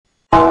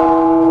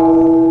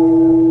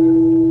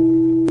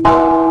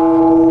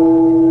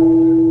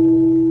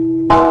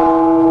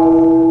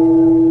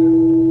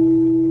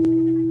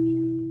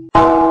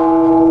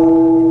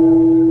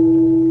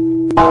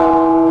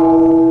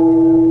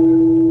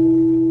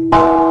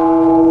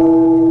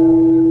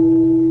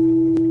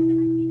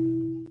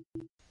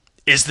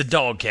It's the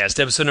DawgCast,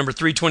 episode number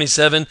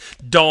 327.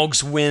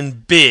 Dawgs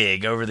win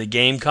big over the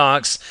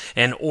Gamecocks,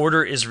 and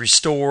order is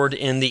restored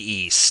in the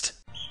East.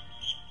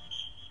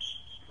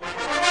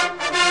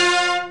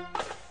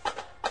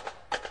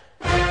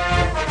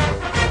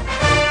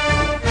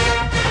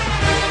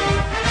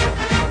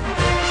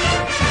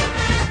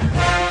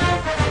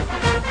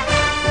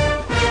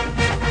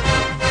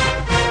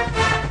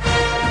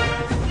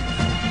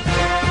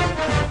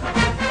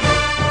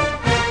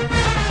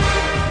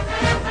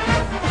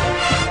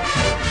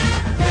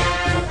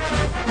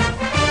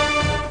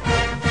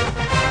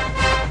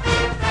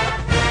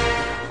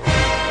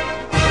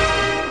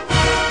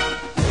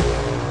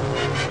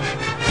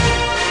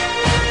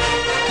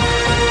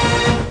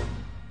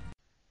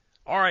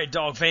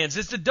 Dog fans,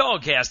 it's the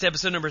DawgCast,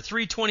 episode number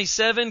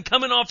 327,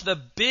 coming off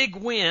the big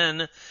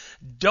win.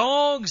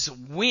 Dawgs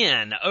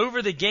win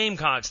over the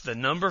Gamecocks, the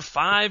number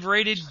 5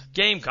 rated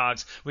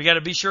Gamecocks. We got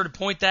to be sure to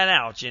point that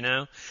out, you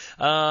know.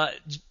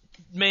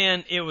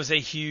 Man, it was a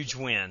huge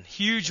win.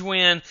 Huge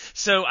win.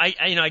 So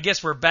I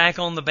guess we're back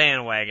on the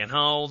bandwagon, huh,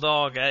 old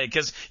dog?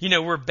 Because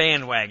we're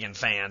bandwagon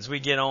fans. We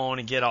get on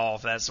and get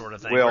off, that sort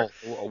of thing.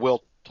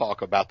 We'll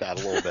talk about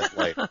that a little bit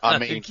later. I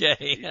mean,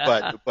 okay.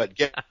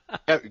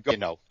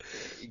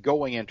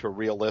 Going into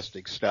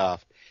realistic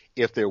stuff,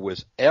 if there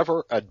was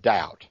ever a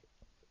doubt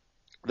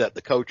that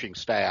the coaching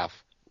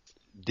staff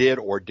did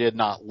or did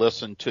not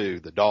listen to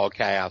the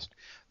DawgCast,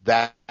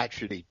 that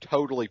should be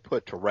totally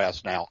put to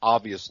rest now.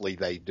 Obviously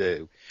they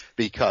do,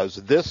 because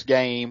this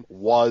game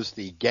was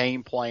the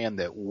game plan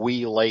that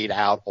we laid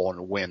out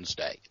on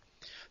Wednesday.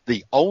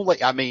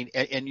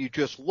 And you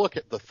just look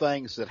at the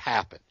things that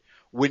happen.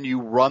 When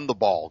you run the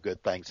ball,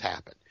 good things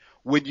happen.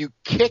 When you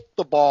kick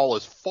the ball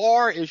as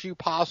far as you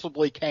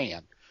possibly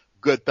can,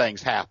 good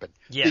things happen.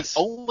 Yes.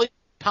 The only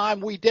time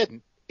we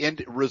didn't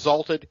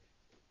resulted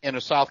in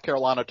a South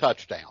Carolina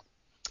touchdown.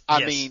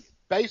 I mean,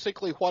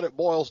 basically what it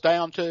boils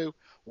down to,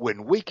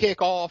 when we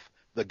kick off,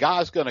 the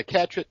guy's going to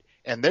catch it,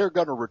 and they're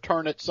going to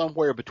return it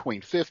somewhere between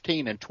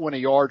 15 and 20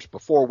 yards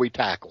before we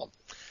tackle them.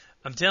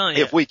 I'm telling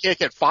you. If we kick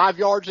it 5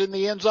 yards in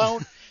the end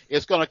zone,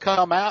 it's going to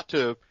come out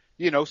to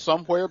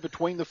somewhere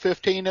between the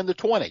 15 and the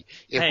 20.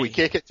 If we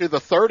kick it to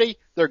the 30,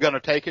 they're going to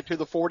take it to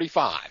the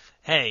 45.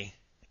 Hey,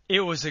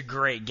 it was a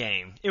great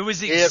game. It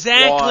was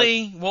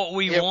exactly what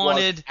we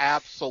wanted. It was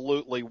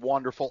absolutely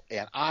wonderful.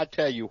 And I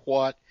tell you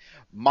what,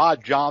 Ma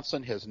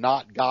Johnson has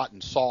not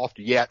gotten soft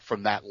yet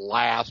from that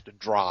last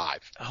drive.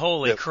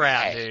 Holy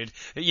crap, dude.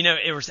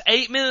 It was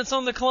 8 minutes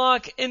on the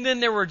clock, and then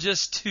there were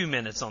just 2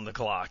 minutes on the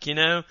clock,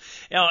 And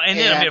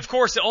then, of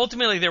course,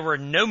 ultimately there were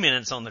no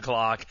minutes on the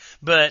clock.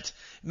 But,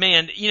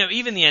 man,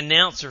 even the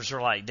announcers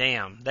are like,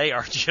 damn, they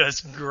are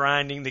just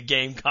grinding the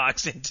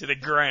Gamecocks into the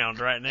ground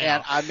right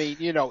now.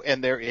 And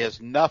and there is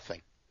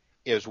nothing,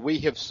 as we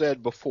have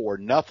said before,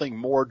 nothing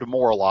more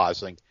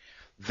demoralizing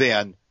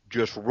than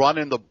just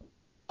running the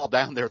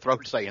down their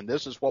throat saying,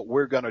 this is what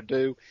we're going to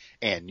do,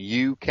 and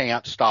you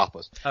can't stop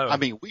us. Oh. I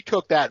mean, we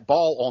took that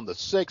ball on the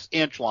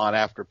 6-inch line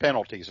after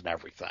penalties and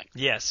everything.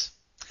 Yes,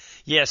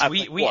 we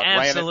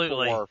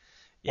absolutely.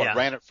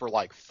 Ran it for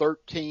like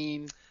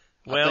 13.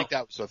 Well, I think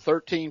that was a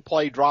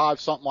 13-play drive,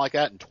 something like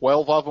that, and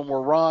 12 of them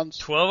were runs.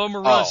 12 of them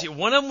were runs.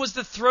 One of them was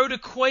the throw to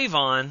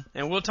Quavon,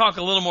 and we'll talk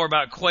a little more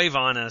about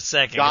Quavon in a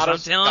second. Got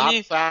us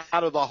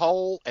out of the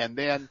hole, and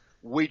then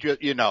we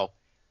just,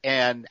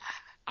 and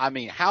I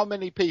mean, how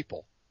many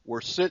people were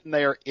sitting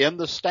there in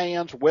the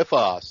stands with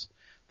us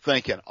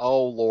thinking,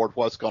 oh, Lord,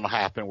 what's going to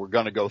happen? We're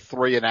going to go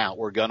 3 and out.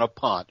 We're going to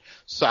punt.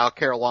 South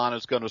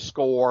Carolina's going to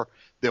score.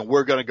 Then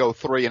we're going to go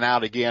 3 and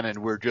out again, and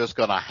we're just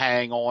going to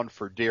hang on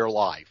for dear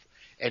life.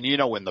 And,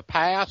 in the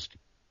past,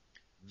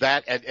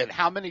 and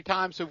how many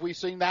times have we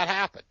seen that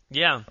happen?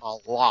 Yeah. A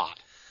lot.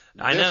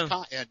 I know.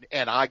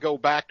 And I go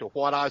back to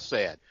what I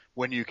said.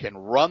 When you can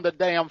run the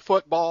damn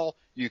football,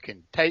 you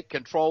can take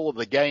control of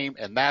the game,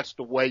 and that's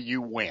the way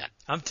you win.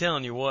 I'm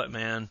telling you what,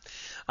 man.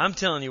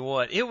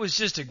 It was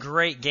just a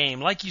great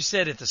game. Like you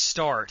said at the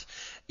start,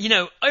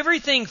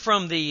 everything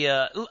from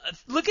the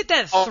look at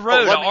that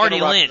throw to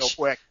Artie Lynch. Real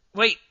quick.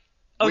 Wait.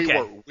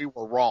 Okay. We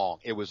were wrong.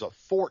 It was a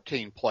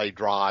 14-play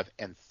drive,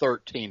 and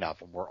 13 of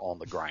them were on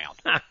the ground.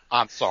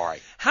 I'm sorry.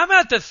 How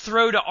about the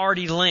throw to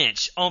Artie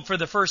Lynch for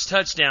the first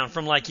touchdown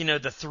from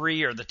the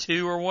 3 or the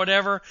 2 or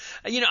whatever?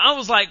 I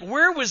was like,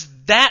 where was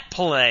that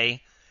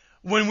play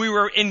when we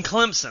were in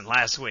Clemson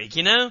last week,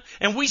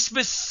 And we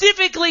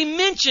specifically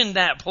mentioned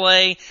that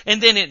play,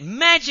 and then it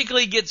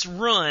magically gets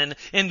run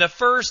in the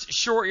first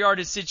short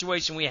yardage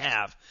situation we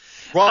have.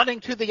 Running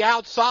to the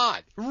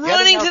outside.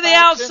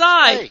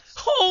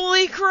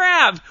 Holy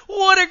crap.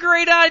 What a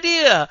great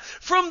idea.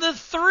 From the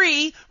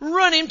 3,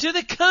 run him to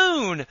the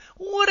cone.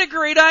 What a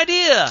great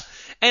idea.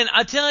 And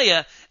I tell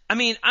you, how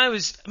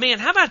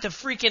about the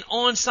freaking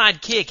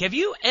onside kick? Have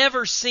you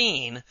ever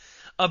seen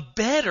a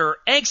better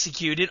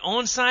executed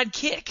onside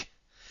kick?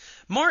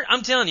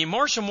 I'm telling you,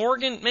 Marshall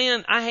Morgan,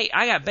 man, I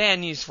got bad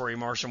news for you,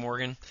 Marshall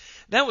Morgan.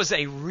 that was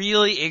a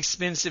really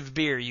expensive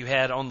beer you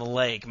had on the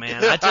lake,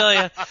 man. I tell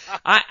you,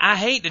 I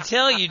hate to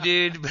tell you,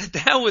 dude, but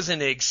that was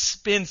an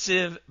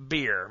expensive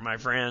beer, my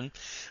friend.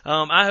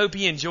 I hope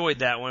he enjoyed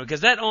that one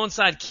because that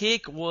onside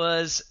kick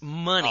was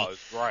money. Oh,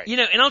 it's right. You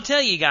know, and I'll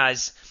tell you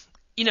guys,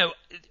 you know,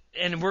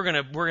 and we're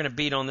gonna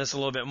beat on this a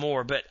little bit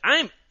more, but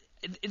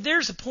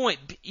there's a point,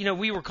 you know,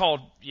 we were called,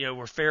 you know,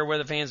 we're fair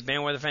weather fans, bad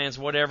weather fans,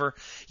 whatever.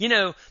 You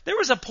know, there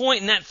was a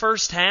point in that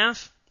first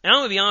half, and I'm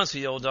going to be honest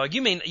with you, old dog,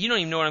 you don't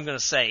even know what I'm going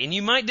to say, and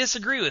you might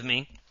disagree with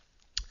me,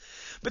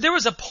 but there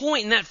was a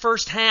point in that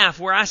first half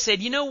where I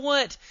said, you know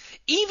what,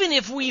 even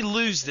if we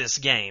lose this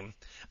game,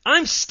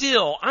 I'm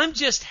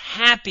just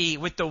happy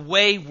with the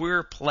way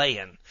we're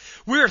playing.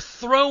 We're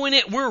throwing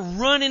it, we're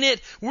running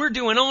it, we're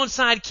doing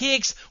onside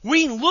kicks.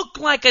 We look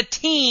like a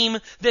team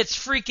that's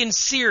freaking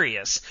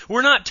serious.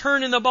 We're not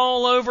turning the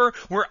ball over,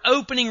 we're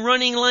opening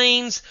running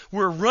lanes,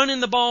 we're running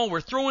the ball, we're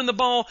throwing the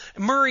ball.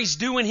 Murray's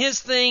doing his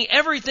thing,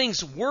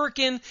 everything's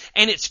working,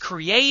 and it's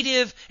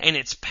creative, and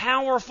it's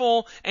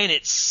powerful, and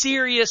it's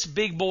serious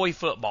big boy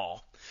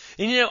football.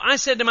 And you know, I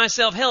said to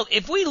myself, hell,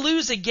 if we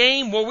lose a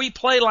game where we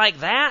play like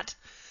that,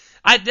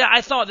 I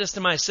thought this to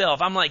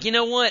myself. I'm like, you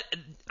know what?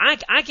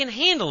 I can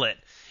handle it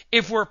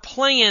if we're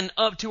playing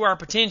up to our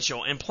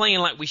potential and playing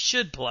like we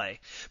should play.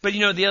 But, you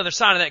know, the other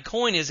side of that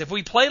coin is if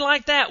we play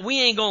like that, we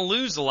ain't going to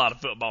lose a lot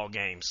of football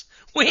games.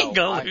 We ain't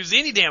going to lose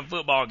any damn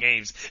football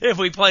games if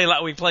we play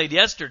like we played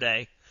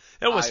yesterday.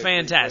 It was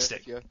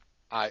fantastic.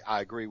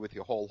 I agree with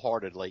you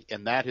wholeheartedly,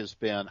 and that has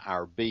been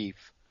our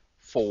beef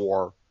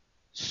for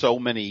so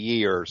many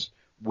years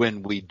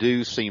when we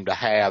do seem to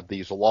have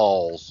these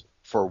lulls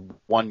for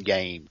 1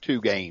 game,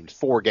 2 games,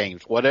 4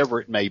 games, whatever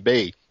it may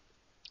be.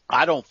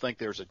 I don't think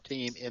there's a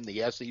team in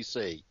the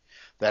SEC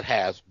that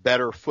has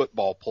better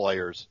football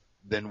players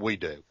than we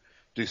do.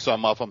 Do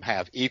some of them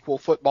have equal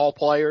football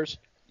players?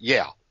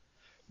 Yeah.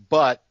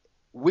 But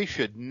we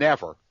should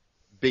never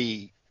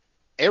be,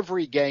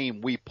 every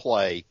game we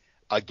play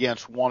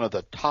against one of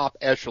the top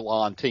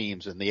echelon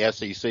teams in the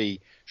SEC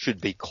should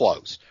be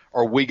close.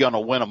 Are we going to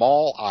win them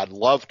all? I'd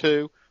love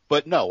to.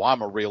 But no,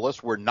 I'm a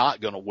realist. We're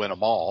not going to win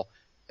them all.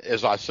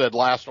 As I said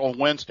on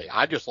Wednesday,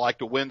 I just like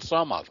to win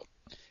some of them.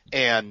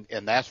 And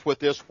that's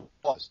what this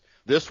was.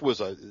 This was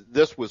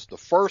the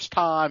first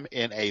time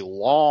in a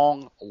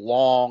long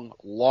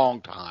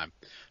time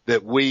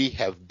that we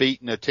have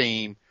beaten a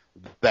team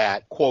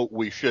that, quote,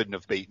 we shouldn't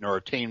have beaten, or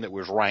a team that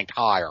was ranked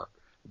higher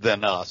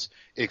than us,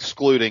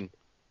 excluding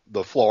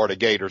the Florida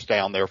Gators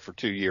down there for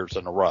 2 years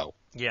in a row.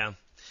 Yeah.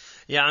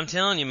 Yeah, I'm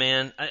telling you,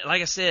 man,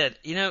 like I said,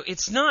 you know,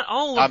 it's not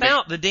all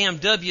about the damn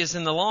W's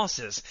and the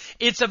losses.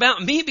 It's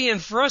about me being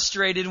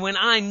frustrated when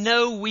I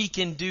know we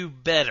can do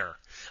better.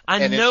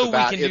 I know we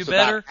can do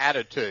better. It's about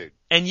attitude.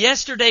 And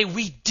yesterday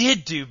we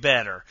did do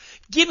better.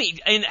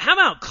 And how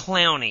about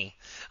Clowney?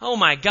 Oh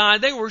my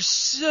God, they were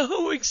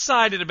so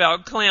excited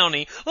about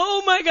Clowney.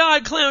 Oh my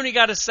God, Clowney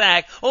got a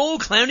sack. Oh,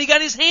 Clowney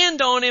got his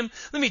hand on him.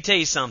 Let me tell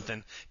you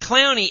something.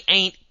 Clowney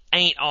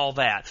ain't all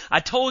that.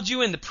 I told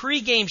you in the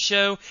pregame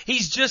show,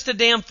 he's just a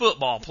damn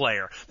football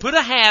player. Put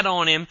a hat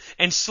on him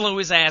and slow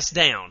his ass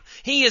down.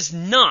 He is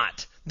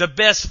not the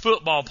best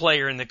football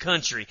player in the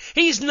country.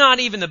 He's not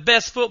even the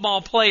best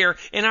football player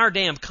in our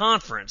damn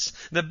conference.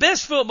 The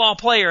best football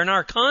player in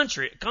our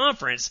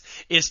conference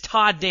is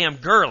Todd damn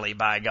Gurley,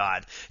 by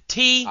God.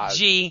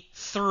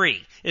 TG3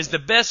 is the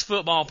best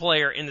football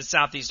player in the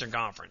Southeastern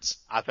Conference.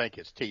 I think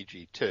it's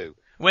TG2.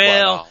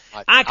 Well,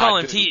 I call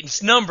him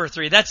it's number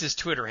 3. That's his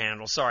Twitter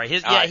handle. Sorry.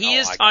 He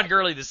is Todd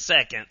Gurley the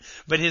second,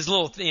 but his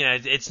little, you know,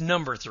 it's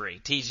number 3,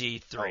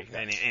 TG3.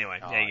 Okay. Anyway,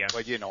 there you go.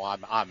 But you know,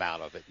 I'm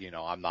out of it. You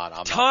know, I'm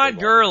not.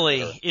 Todd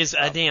Gurley is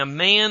a damn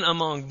man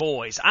among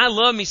boys. I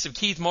love me some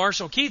Keith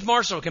Marshall. Keith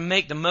Marshall can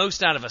make the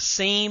most out of a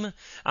seam.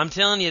 I'm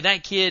telling you,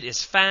 that kid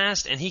is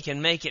fast and he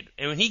can make it.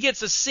 And when he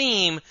gets a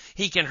seam,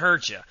 he can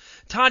hurt you.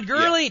 Todd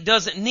Gurley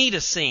doesn't need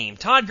a seam.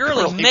 Todd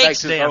Gurley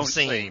makes damn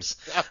seams.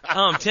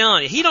 I'm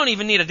telling you, he don't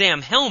even need a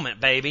damn helmet,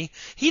 baby.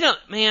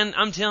 Man,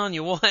 I'm telling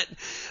you what,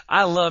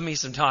 I love me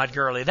some Todd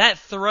Gurley. That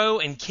throw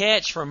and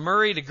catch from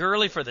Murray to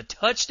Gurley for the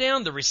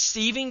touchdown, the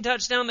receiving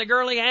touchdown that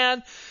Gurley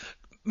had,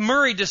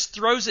 Murray just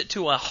throws it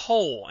to a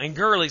hole, and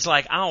Gurley's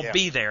like, I'll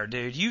be there,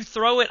 dude. You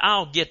throw it,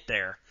 I'll get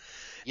there.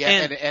 Yeah,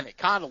 and it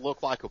kind of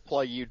looked like a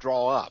play you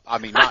draw up. I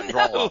mean, not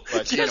draw up,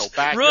 but, you know, run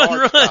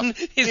backyard stuff.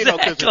 Exactly. You know,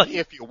 because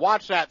if you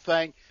watch that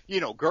thing,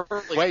 you know,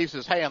 Gurley waves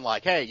his hand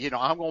like, hey, you know,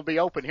 I'm going to be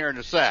open here in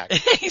a sec.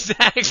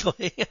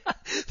 Exactly.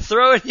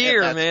 Throw it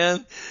here,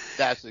 man.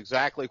 That's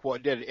exactly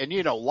what did it. And,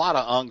 you know, a lot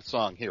of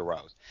unsung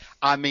heroes.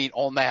 I mean,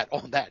 on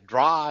that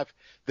drive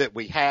that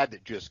we had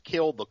that just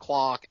killed the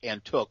clock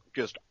and took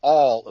just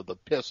all of the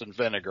piss and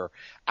vinegar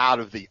out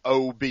of the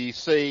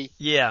OBC.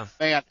 Yeah.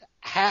 Man,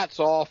 hats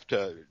off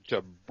to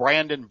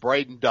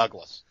Braden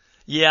Douglas.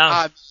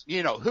 Yeah.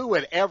 Who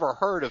had ever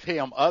heard of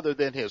him other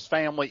than his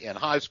family and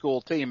high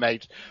school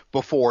teammates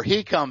before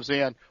he comes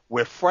in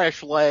with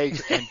fresh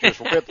legs and just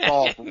rips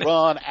off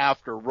run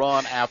after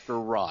run after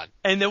run.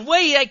 And the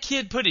way that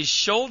kid put his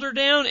shoulder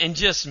down and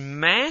just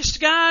mashed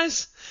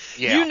guys,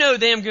 you know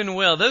damn good and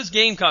well. Those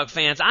Gamecock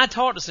fans, I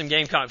talked to some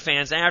Gamecock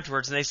fans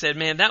afterwards, and they said,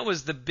 man, that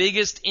was the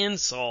biggest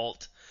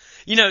insult.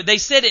 They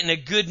said it in a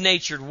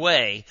good-natured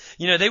way.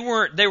 They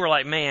were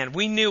like, man,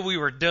 we knew we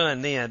were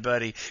done then,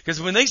 buddy.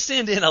 Because when they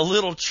send in a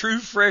little true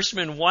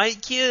freshman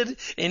white kid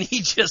and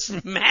he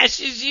just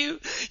mashes you,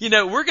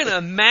 we're going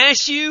to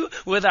mash you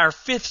with our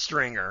fifth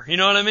stringer. You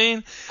know what I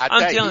mean?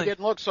 He didn't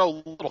look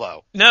so little,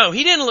 though. No,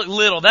 he didn't look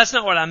little. That's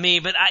not what I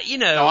mean. But,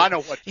 No, I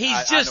know what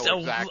he's just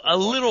a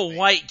little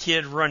white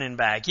kid running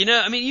back. You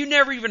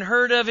never even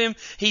heard of him.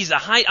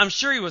 I'm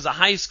sure he was a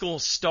high school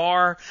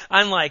star.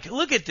 I'm like,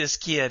 look at this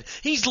kid.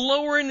 He's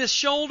lowering his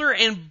shoulder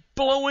and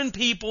blowing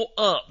people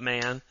up,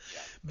 man.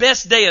 Yeah.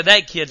 Best day of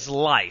that kid's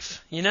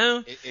life,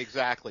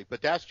 Exactly.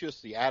 But that's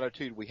just the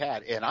attitude we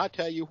had. And I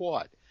tell you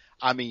what,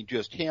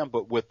 just him,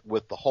 but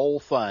with the whole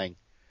thing,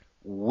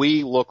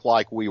 we looked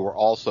like we were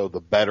also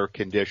the better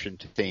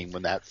conditioned team.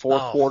 When that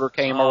fourth quarter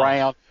came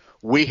around,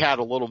 we had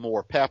a little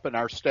more pep in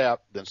our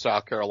step than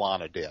South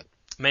Carolina did.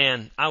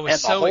 Man, I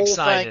was so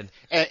excited.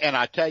 And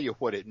I tell you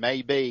what, it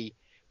may be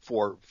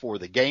for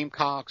the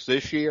Gamecocks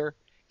this year,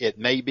 it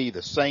may be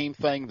the same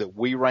thing that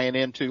we ran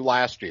into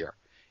last year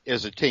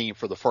as a team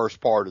for the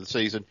first part of the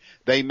season.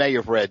 They may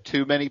have read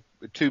too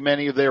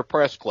many of their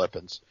press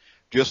clippings,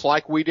 just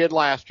like we did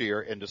last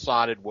year, and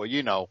decided,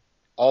 well,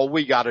 all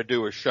we got to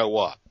do is show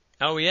up.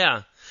 Oh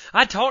yeah,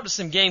 I talked to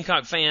some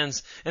Gamecock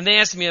fans, and they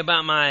asked me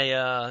about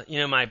my,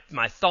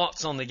 my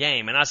thoughts on the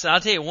game, and I said,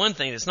 I'll tell you one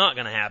thing that's not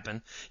going to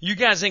happen. You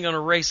guys ain't going to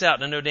race out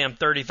to no damn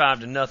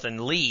 35-0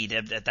 lead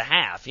at the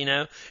half,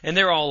 And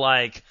they're all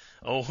like,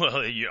 oh, well,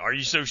 are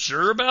you so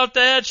sure about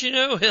that?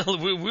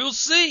 We'll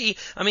see.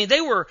 They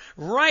were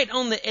right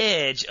on the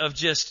edge of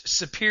just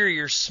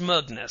superior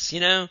smugness,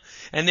 And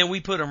then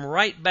we put them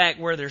right back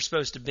where they're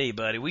supposed to be,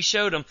 buddy. We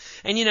showed them,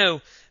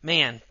 and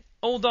man,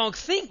 old dog,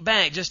 think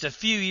back just a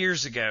few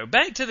years ago,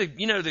 back to the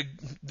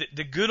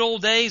good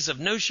old days of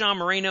Noshawn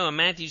Moreno and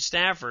Matthew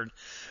Stafford.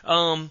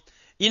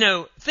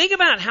 Think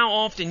about how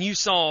often you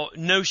saw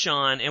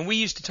Noshawn, and we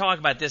used to talk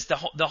about this,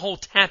 the whole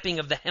tapping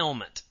of the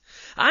helmet.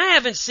 I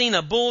haven't seen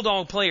a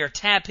Bulldog player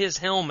tap his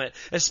helmet,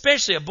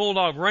 especially a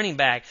Bulldog running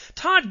back.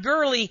 Todd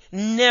Gurley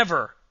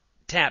never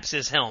taps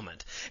his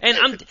helmet.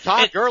 And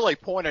Todd Gurley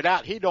pointed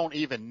out he don't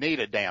even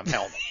need a damn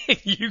helmet.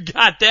 You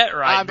got that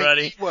right,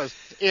 buddy. He was,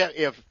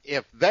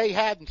 if they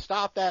hadn't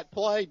stopped that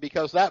play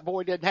because that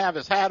boy didn't have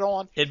his hat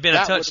on, it'd been a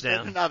touchdown. Would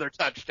have been another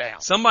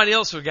touchdown. Somebody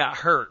else would have got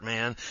hurt,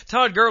 man.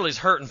 Todd Gurley's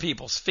hurting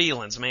people's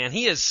feelings, man.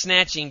 He is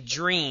snatching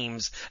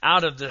dreams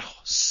out of the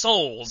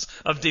souls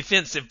of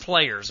defensive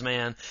players,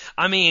 man.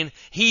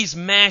 He's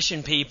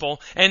mashing people,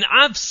 and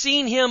I've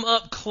seen him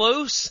up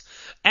close.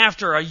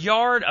 After a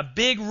yard, a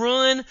big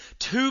run,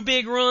 2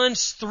 big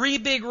runs, 3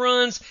 big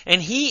runs,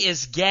 and he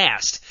is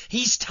gassed.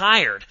 He's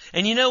tired.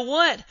 And you know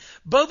what?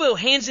 Bobo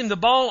hands him the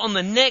ball on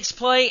the next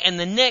play and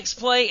the next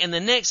play and the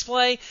next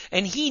play,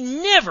 and he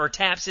never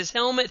taps his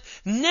helmet,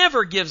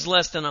 never gives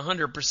less than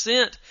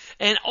 100%,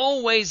 and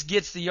always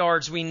gets the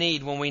yards we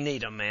need when we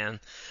need them,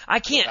 man.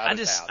 I'm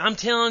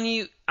telling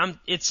you,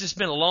 it's just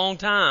been a long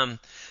time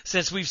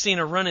since we've seen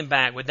a running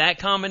back with that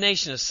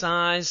combination of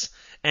size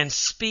and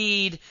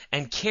speed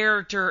and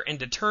character and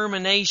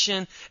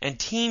determination and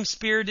team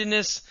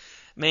spiritedness.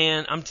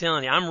 Man, I'm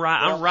telling you, I'm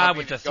right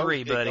with the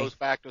three, buddy. It goes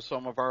back to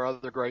some of our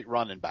other great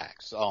running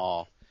backs.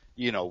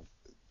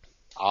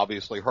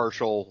 Obviously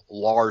Herschel,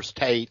 Lars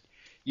Tate,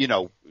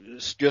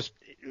 it's just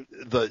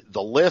the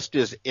list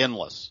is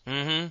endless,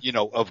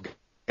 of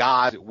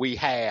guys that we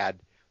had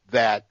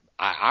that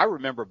I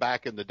remember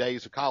back in the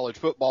days of college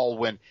football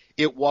when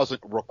it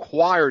wasn't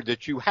required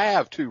that you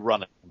have 2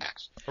 running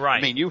backs.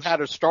 Right. You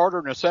had a starter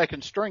and a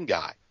second string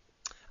guy.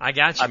 I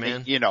got you,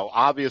 man.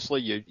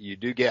 Obviously you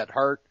do get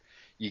hurt.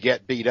 You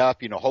get beat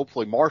up.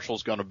 Hopefully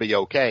Marshall's going to be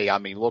okay.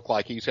 Look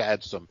like he's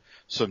had some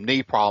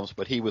knee problems,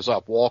 but he was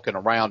up walking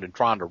around and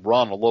trying to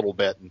run a little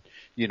bit. And,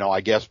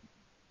 I guess,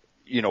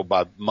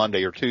 by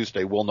Monday or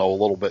Tuesday, we'll know a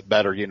little bit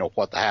better,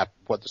 what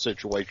the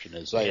situation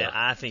is there. Yeah,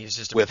 I think it's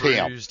just a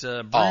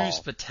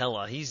bruised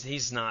patella.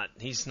 He's not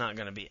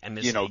going to be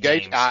missing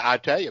Gage, games. I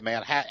tell you,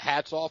 man,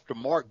 hats off to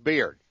Mark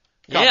Beard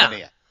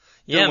coming in.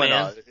 Yeah,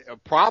 man.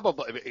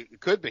 Probably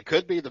it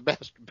could be the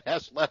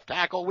best left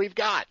tackle we've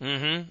got.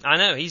 Mm-hmm. I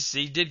know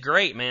he did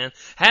great, man.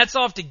 Hats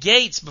off to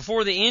Gates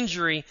before the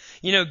injury.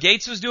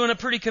 Gates was doing a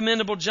pretty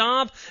commendable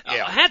job.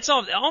 Yeah. Hats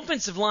off. The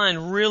offensive line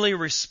really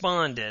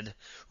responded.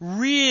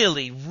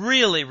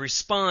 Really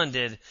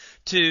responded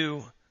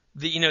to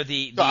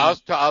to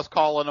us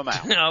calling them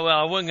out. Oh, well,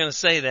 I wasn't going to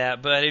say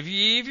that, but if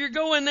you're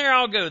going there,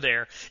 I'll go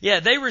there. Yeah,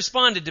 they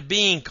responded to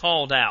being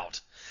called out.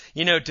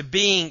 to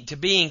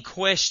being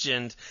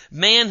questioned,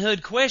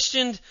 manhood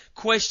questioned,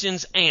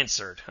 questions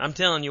answered. I'm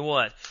telling you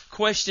what,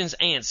 questions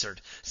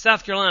answered.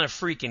 South Carolina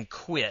freaking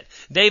quit.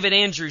 David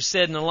Andrews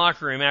said in the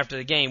locker room after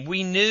the game,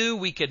 we knew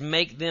we could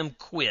make them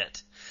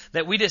quit,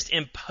 that we just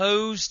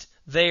imposed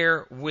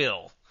their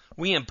will.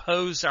 We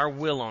imposed our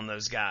will on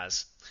those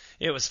guys.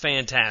 It was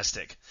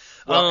fantastic.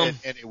 Well, and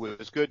it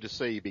was good to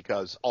see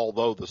because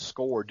although the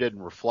score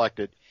didn't reflect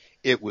it,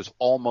 it was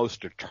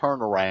almost a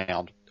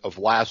turnaround of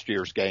last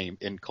year's game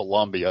in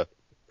Columbia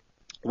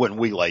when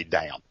we laid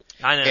down.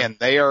 I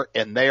know.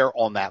 And there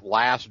on that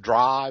last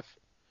drive,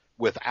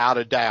 without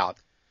a doubt,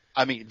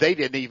 I mean, they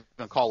didn't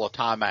even call a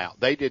timeout.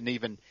 They didn't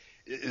even,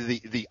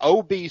 the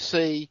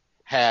OBC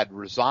had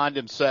resigned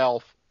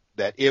himself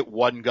that it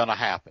wasn't going to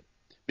happen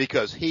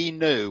because he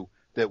knew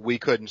that we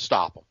couldn't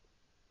stop them.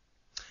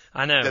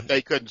 I know. That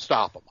they couldn't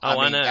stop him.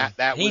 I know.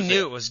 That he was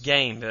knew it was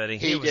game, buddy.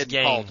 He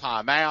didn't call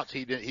timeouts.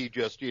 He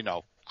just,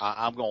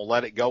 I'm going to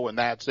let it go and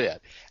that's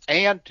it.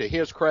 And to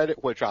his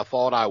credit, which I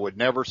thought I would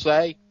never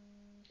say,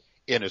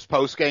 in his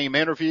post-game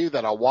interview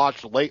that I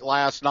watched late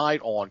last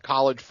night on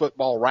College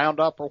Football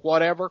Roundup or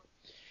whatever,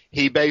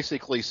 he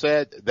basically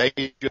said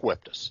they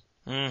whipped us.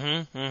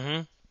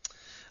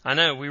 I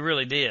know, we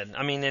really did.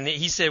 I mean, and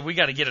he said we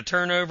got to get a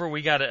turnover.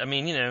 We got to. I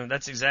mean,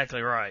 that's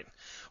exactly right.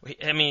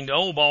 I mean, the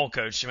old ball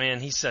coach, man,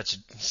 he's such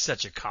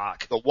a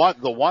cock. The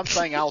one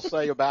thing I'll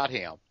say about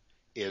him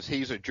is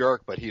he's a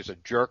jerk, but he's a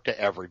jerk to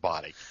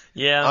everybody.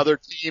 Yeah. Other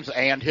teams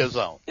and his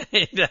own.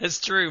 That's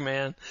true,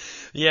 man.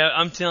 Yeah,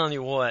 I'm telling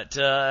you what,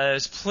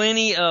 there's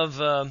plenty of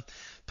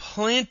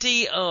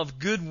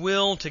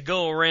goodwill to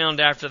go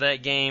around after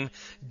that game.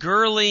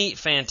 Gurley,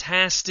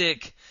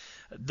 fantastic.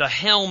 The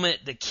helmet,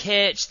 the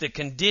catch, the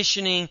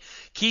conditioning.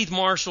 Keith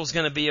Marshall's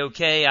going to be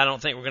okay. I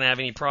don't think we're going to have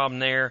any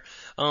problem there.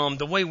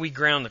 The way we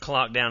ground the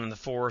clock down in the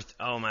fourth,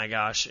 oh my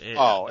gosh.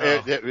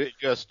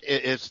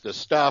 It's the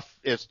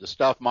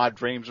stuff my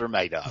dreams are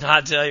made of.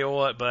 I tell you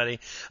what, buddy.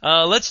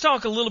 Let's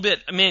talk a little bit,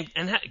 man,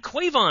 and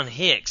Quavon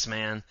Hicks,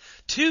 man.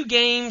 2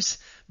 games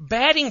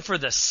batting for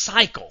the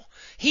cycle.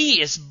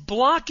 He is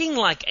blocking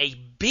like a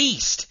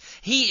beast.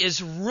 He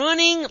is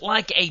running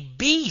like a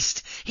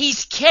beast.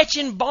 He's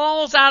catching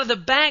balls out of the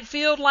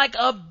backfield like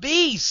a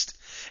beast.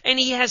 And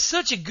he has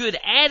such a good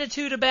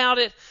attitude about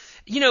it.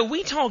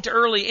 We talked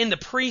early in the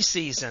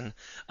preseason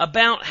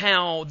about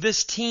how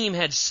this team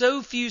had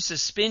so few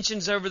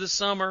suspensions over the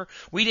summer.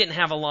 We didn't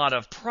have a lot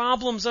of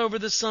problems over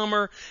the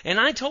summer. And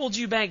I told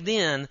you back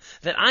then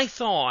that I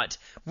thought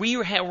we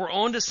were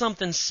onto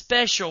something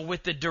special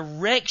with the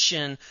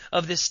direction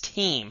of this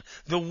team.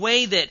 The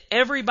way that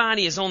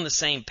everybody is on the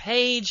same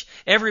page,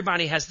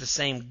 everybody has the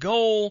same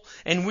goal,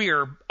 and we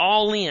are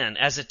all in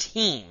as a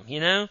team,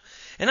 And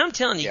I'm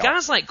telling you,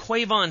 guys like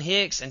Quavon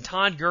Hicks and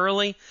Todd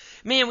Gurley,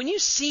 man, when you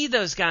see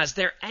those guys,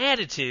 their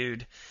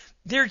attitude,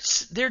 they're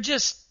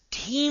just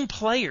team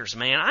players,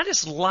 man. I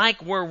just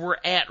like where we're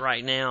at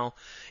right now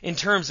in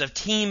terms of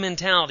team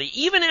mentality.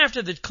 Even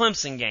after the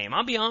Clemson game,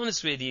 I'll be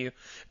honest with you,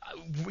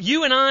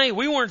 you and I,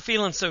 we weren't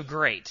feeling so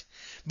great.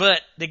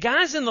 But the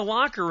guys in the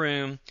locker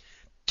room,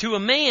 to a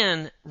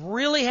man,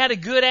 really had a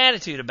good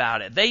attitude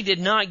about it. They did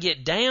not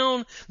get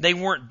down. They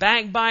weren't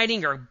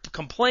backbiting or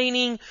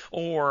complaining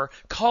or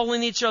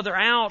calling each other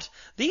out.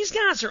 These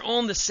guys are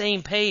on the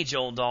same page,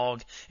 old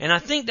dog, and I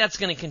think that's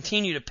going to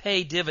continue to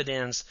pay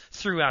dividends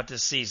throughout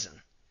this season.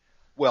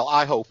 Well,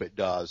 I hope it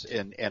does,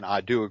 and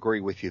I do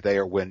agree with you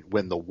there. When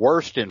the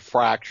worst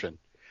infraction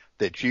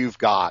that you've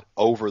got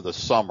over the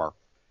summer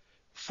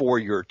for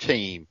your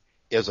team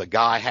is a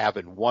guy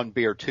having one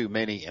beer too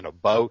many in a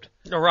boat,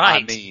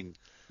 right. I mean,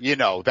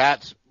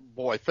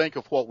 think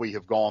of what we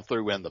have gone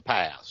through in the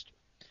past.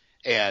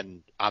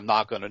 And I'm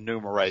not going to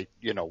enumerate,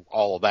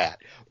 all of that.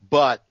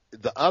 But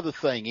the other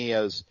thing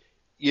is,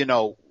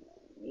 and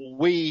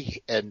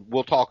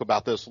we'll talk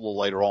about this a little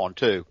later on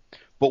too,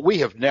 but we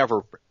have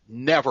never,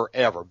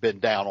 ever been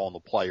down on the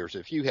players.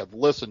 If you have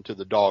listened to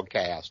the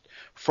DawgCast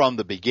from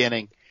the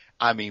beginning,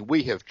 I mean,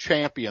 we have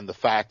championed the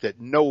fact that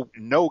no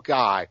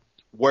guy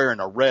wearing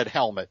a red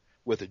helmet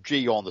with a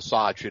G on the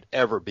side should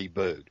ever be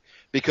booed,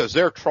 because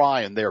they're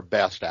trying their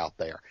best out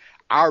there.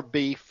 Our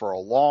beef for a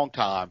long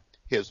time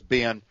has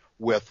been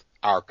with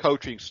our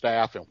coaching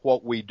staff and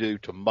what we do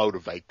to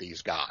motivate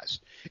these guys.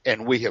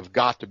 And we have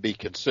got to be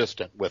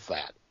consistent with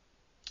that.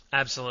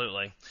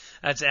 Absolutely.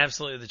 That's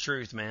absolutely the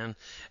truth, man.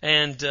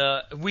 And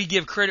we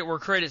give credit where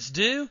credit's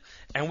due,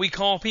 and we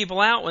call people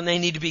out when they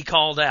need to be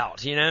called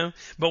out,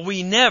 But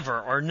we never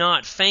are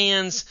not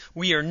fans.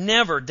 We are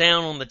never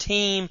down on the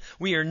team.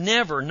 We are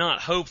never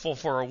not hopeful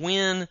for a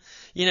win.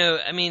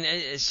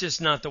 It's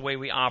just not the way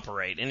we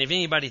operate. And if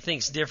anybody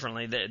thinks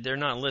differently, they're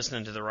not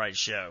listening to the right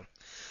show.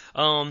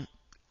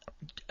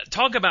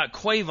 Talk about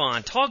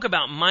Quavon. Talk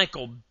about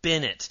Michael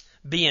Bennett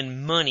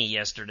being money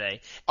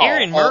yesterday.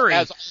 Aaron Murray.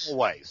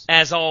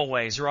 As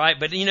always, right?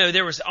 But,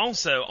 there was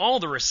also all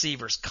the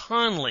receivers,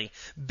 Conley,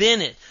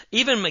 Bennett,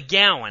 even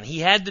McGowan. He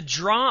had the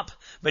drop,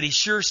 but he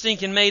sure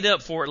stinking made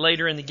up for it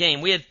later in the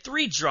game. We had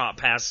 3 drop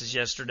passes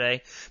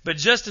yesterday, but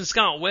Justin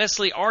Scott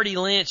Wesley, Artie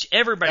Lynch,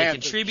 everybody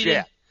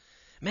contributed.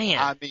 Man.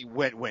 I mean,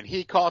 when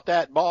he caught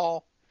that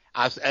ball,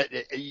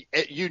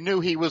 you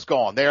knew he was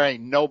gone. There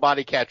ain't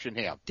nobody catching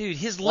him. Dude,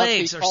 his Once he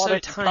legs are caught so it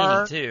and tiny,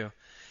 turned, too.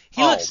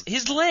 Oh.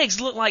 His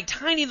legs look like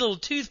tiny little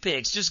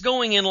toothpicks just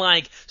going in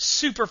like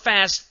super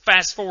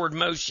fast forward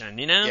motion,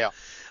 you know? Yeah.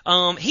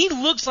 He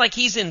looks like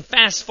he's in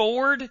fast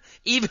forward,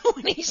 even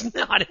when he's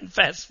not in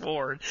fast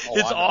forward. Oh,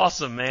 It's I know.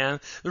 awesome,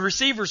 man. The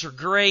receivers are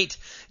great.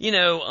 You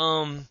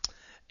know,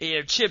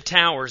 Chip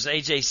Towers,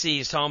 AJC,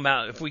 is talking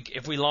about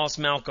if we lost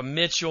Malcolm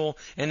Mitchell,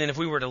 and then if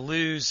we were to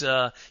lose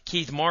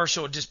Keith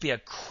Marshall, it'd just be a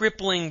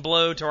crippling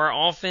blow to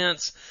our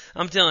offense.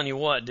 I'm telling you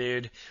what,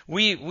 dude,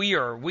 we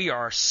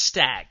are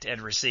stacked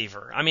at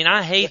receiver. I mean,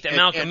 I hate that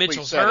Malcolm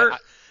Mitchell's hurt,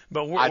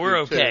 but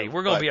we're okay. Too,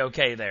 we're going to be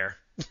okay there.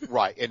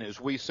 Right, and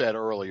as we said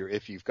earlier,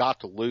 if you've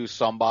got to lose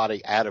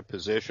somebody at a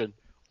position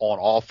on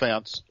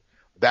offense,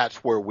 that's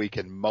where we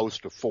can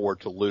most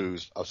afford to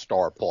lose a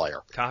star player.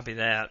 Copy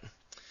that.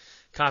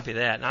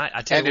 And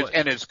I tell you what.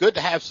 And it's good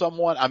to have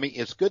someone. I mean,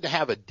 it's good to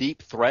have a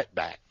deep threat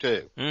back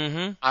too.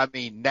 Mm-hmm. I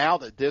mean, now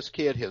that this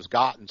kid has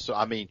gotten so,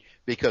 I mean,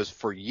 because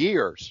for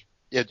years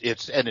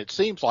it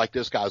seems like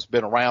this guy's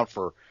been around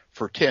for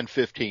 10,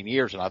 15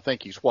 years, and I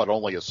think he's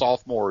only a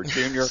sophomore or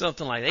junior.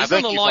 Something like that. He's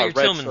on the Lawyer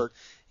Tillman.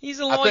 He's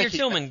a Lawyer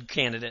Tillman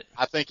candidate.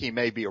 I think he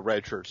may be a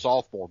redshirt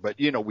sophomore,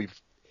 but you know,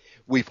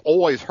 we've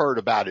always heard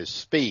about his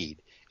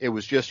speed. It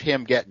was just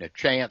him getting a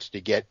chance to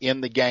get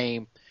in the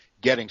game,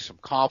 getting some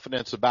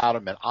confidence about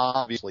him, and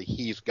obviously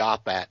he's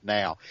got that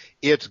now.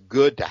 It's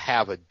good to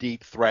have a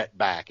deep threat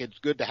back. It's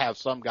good to have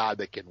some guy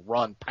that can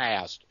run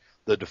past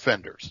the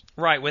defenders.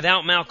 Right.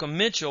 Without Malcolm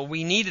Mitchell,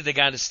 we needed a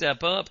guy to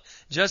step up.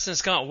 Justin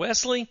Scott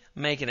Wesley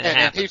making it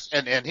happen.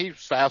 And he's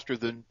faster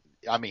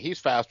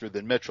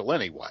than Mitchell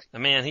anyway.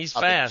 Man, he's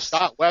fast.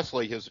 Scott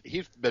Wesley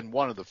he's been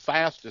one of the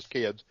fastest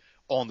kids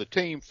on the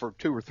team for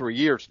 2 or 3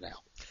 years now.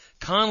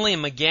 Conley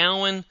and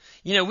McGowan,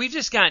 you know, we've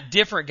just got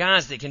different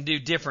guys that can do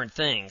different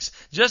things.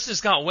 Justin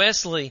Scott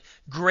Wesley,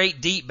 great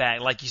deep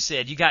back, like you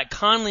said. You got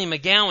Conley and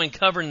McGowan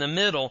covering the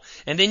middle,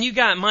 and then you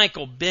got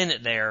Michael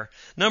Bennett there,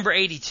 number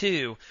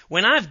 82.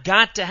 When I've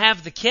got to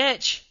have the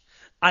catch,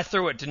 I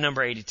throw it to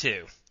number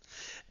 82.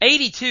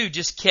 82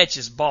 just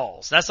catches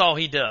balls. That's all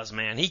he does,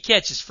 man. He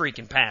catches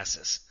freaking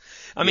passes.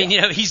 I mean,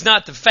 you know, he's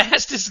not the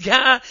fastest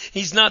guy.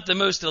 He's not the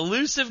most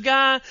elusive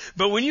guy.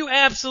 But when you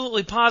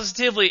absolutely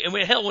positively, and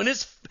hell, when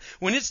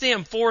it's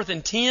damn 4th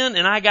and 10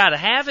 and I got to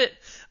have it,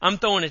 I'm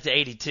throwing it to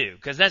 82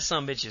 because that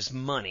sumbitch is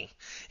money.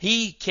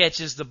 He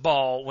catches the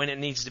ball when it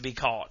needs to be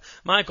caught.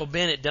 Michael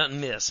Bennett doesn't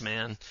miss,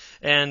 man.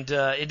 And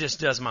it just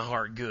does my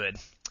heart good.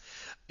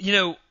 You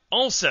know,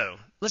 also,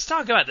 let's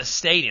talk about the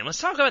stadium. Let's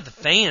talk about the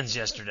fans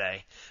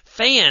yesterday.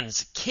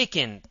 Fans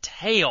kicking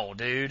tail,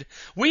 dude.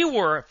 We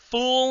were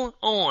full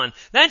on.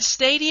 That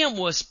stadium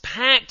was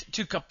packed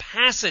to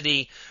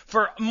capacity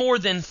for more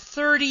than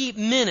 30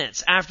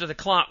 minutes after the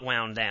clock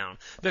wound down.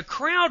 The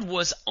crowd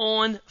was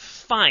on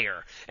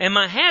fire. And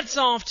my hat's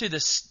off to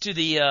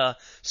the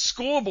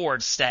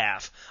scoreboard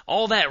staff.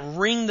 All that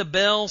ring the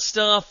bell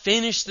stuff,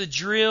 finish the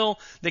drill.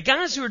 The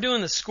guys who were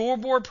doing the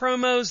scoreboard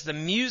promos, the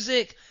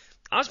music,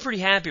 I was pretty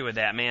happy with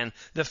that, man.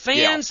 The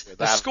fans,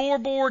 the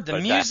scoreboard, the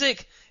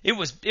music, it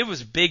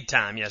was big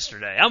time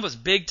yesterday. That was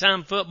big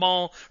time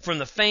football from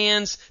the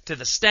fans to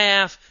the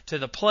staff to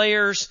the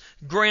players,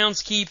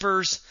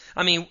 groundskeepers.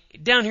 I mean,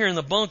 down here in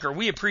the bunker,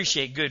 we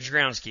appreciate good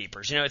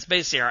groundskeepers. You know, it's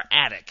basically our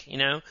attic, you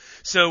know.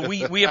 So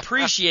we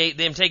appreciate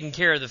them taking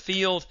care of the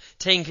field,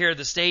 taking care of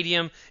the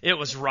stadium. It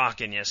was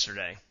rocking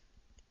yesterday.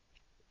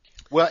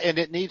 Well, and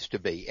it needs to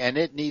be. And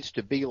it needs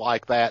to be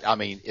like that. I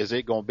mean, is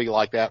it going to be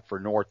like that for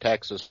North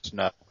Texas?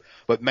 No.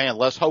 But, man,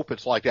 let's hope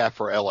it's like that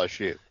for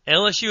LSU.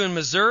 LSU and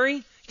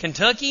Missouri,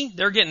 Kentucky,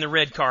 they're getting the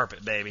red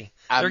carpet, baby.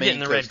 They're getting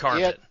the red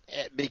carpet.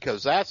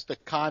 Because that's the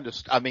kind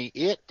of – I mean,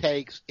 it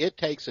takes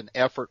an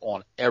effort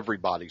on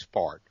everybody's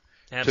part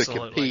to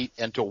compete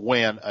and to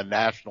win a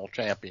national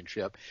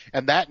championship.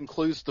 And that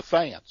includes the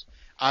fans.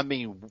 I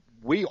mean,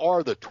 we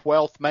are the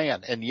 12th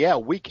man. And, yeah,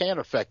 we can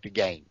affect a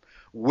game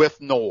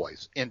with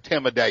noise,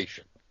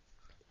 intimidation.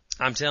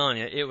 I'm telling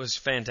you, it was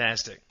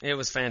fantastic. It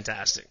was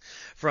fantastic.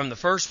 From the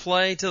first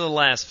play to the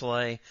last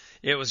play,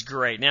 it was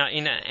great. Now,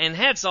 and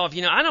hats off,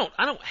 you know, I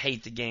don't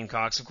hate the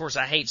Gamecocks. Of course,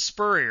 I hate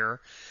Spurrier,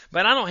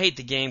 but I don't hate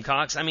the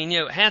Gamecocks. I mean,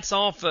 you know, hats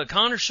off.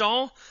 Connor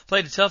Shaw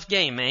played a tough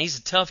game, man. He's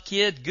a tough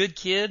kid, good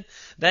kid.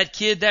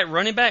 That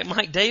running back,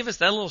 Mike Davis,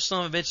 that little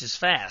son of a bitch is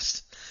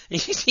fast. He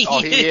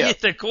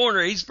hit the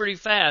corner. He's pretty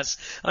fast.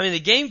 I mean, the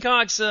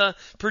Gamecocks,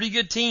 pretty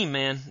good team,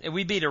 man.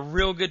 We beat a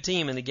real good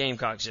team in the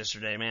Gamecocks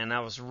yesterday, man. I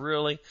was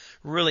really,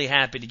 really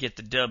happy to get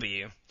the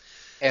W.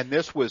 And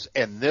this was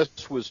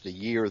the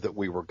year that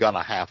we were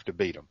gonna have to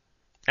beat them.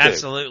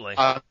 Absolutely.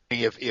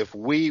 If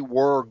we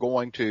were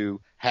going to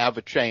have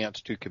a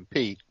chance to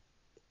compete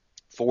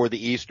for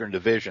the Eastern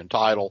Division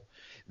title,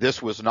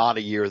 this was not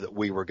a year that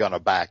we were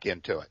gonna back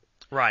into it.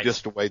 Right.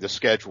 Just the way the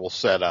schedule's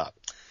set up.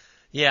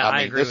 Yeah,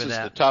 I agree with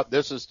that.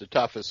 This is the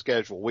toughest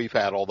schedule we've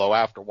had, although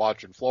after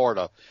watching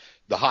Florida,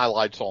 the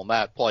highlights on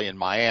that play in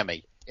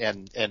Miami.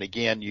 And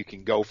again, you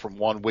can go from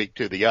one week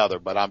to the other,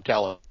 but I'm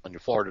telling you,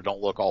 Florida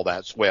don't look all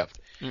that swift.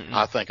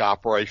 I think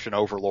Operation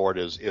Overlord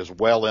is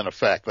well in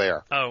effect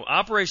there. Oh,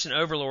 Operation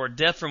Overlord,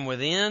 Death from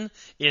Within,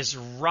 is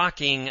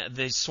rocking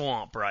the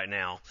swamp right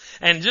now.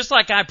 And just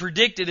like I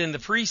predicted in the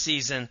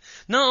preseason,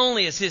 not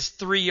only is his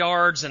 3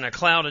 yards and a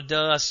cloud of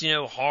dust,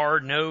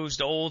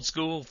 hard-nosed,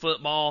 old-school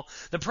football,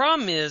 the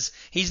problem is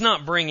he's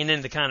not bringing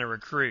in the kind of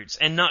recruits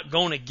and not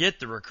going to get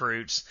the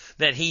recruits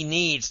that he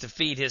needs to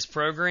feed his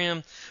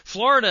program.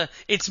 Florida,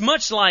 it's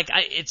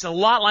a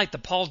lot like the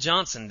Paul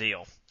Johnson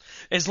deal.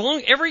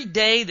 Every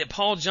day that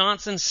Paul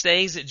Johnson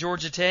stays at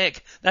Georgia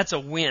Tech, that's a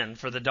win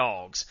for the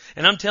Dogs.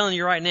 And I'm telling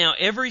you right now,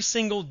 every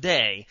single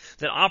day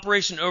that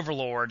Operation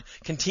Overlord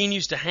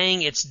continues to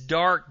hang its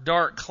dark,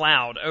 dark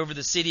cloud over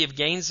the city of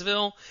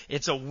Gainesville,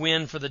 it's a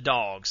win for the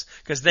Dogs.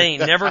 Because they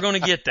ain't never going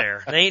to get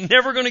there. They ain't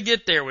never going to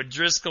get there with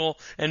Driscoll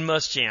and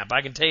Muschamp.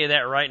 I can tell you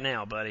that right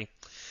now, buddy.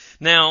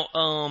 Now,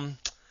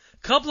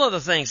 couple other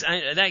things.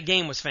 That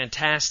game was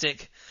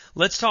fantastic.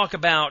 Let's talk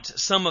about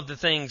some of the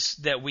things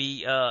that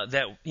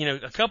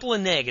a couple of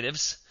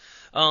negatives,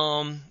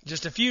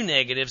 just a few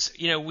negatives.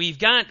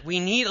 We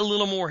need a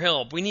little more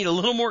help. We need a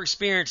little more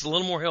experience, a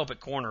little more help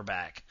at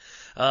cornerback.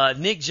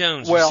 Nick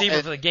Jones,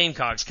 receiver for the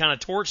Gamecocks, kind of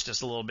torched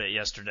us a little bit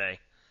yesterday.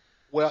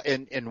 Well,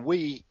 and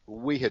we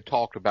had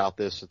talked about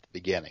this at the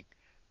beginning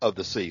of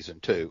the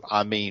season too.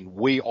 I mean,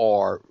 we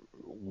are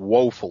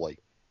woefully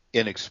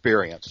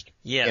inexperienced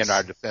in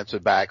our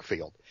defensive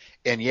backfield.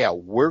 And yeah,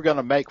 we're going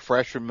to make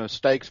freshman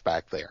mistakes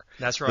back there.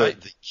 That's right.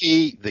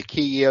 The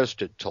key is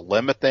to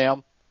limit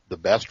them the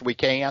best we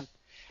can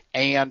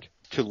and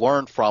to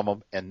learn from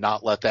them and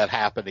not let that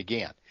happen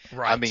again.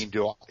 Right. I mean,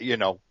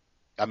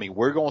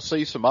 we're going to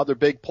see some other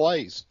big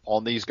plays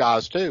on these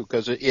guys too,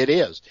 because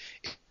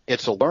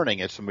it's a learning,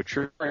 it's a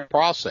maturing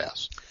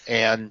process.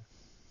 And,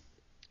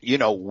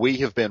 we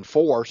have been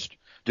forced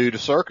due to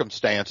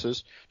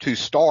circumstances to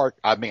start.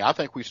 I mean, I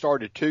think we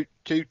started two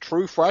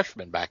true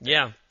freshmen back there.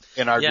 Yeah.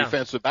 In our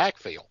defensive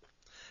backfield.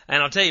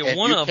 And I'll tell you,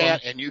 one of them.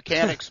 And you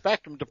can't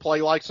expect them to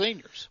play like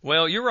seniors.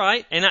 Well, you're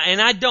right. And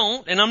I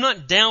don't, and I'm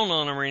not down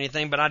on them or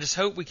anything, but I just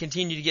hope we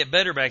continue to get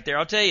better back there.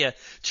 I'll tell you,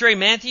 Trey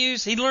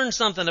Matthews, he learned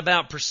something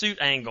about pursuit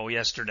angle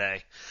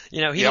yesterday.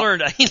 He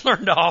learned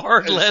a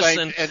hard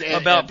lesson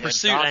about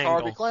pursuit and angle.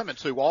 Harvey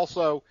Clements, who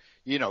also,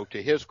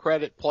 to his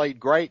credit, played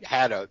great,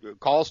 had a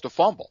cause to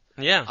fumble.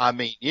 Yeah. I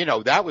mean,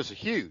 that was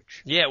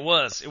huge. Yeah, it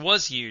was. It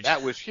was huge.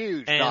 That was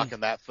huge, knocking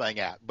that thing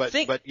out. But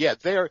yeah,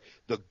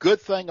 the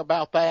good thing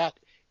about that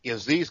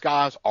is these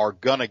guys are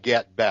gonna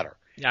get better.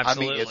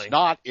 Absolutely. I mean,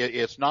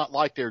 it's not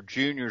like they're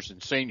juniors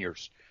and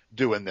seniors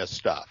doing this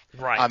stuff.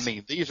 Right. I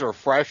mean, these are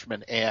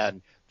freshmen,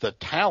 and the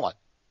talent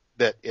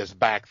that is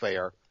back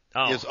there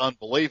is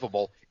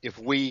unbelievable if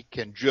we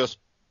can just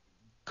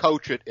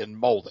coach it and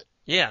mold it.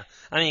 Yeah.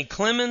 I mean,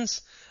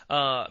 Clemens,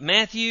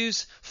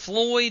 Matthews,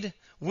 Floyd,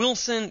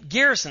 Wilson,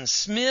 Garrison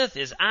Smith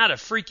is out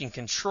of freaking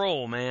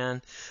control,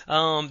 man.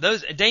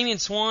 Those Damian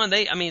Swan,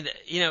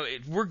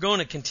 we're going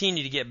to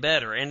continue to get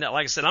better. And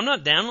like I said, I'm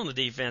not down on the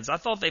defense. I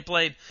thought they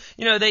played,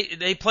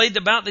 they played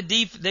about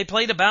they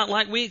played about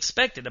like we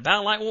expected,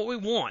 about like what we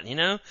want.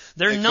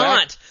 They're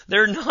not,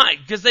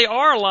 because they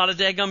are a lot of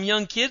daggum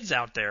young kids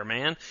out there,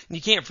 man. And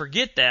you can't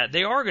forget that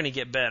they are going to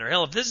get better.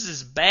 Hell, if this is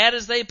as bad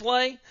as they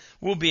play,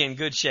 we'll be in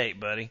good shape,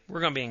 buddy.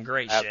 We're going to be in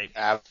great shape.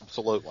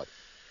 Absolutely.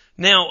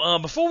 Now,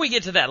 before we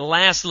get to that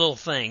last little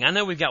thing, I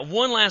know we've got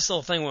one last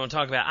little thing we want to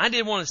talk about. I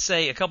did want to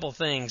say a couple of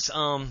things.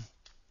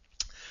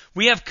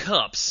 We have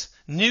cups,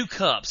 new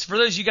cups. For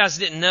those of you guys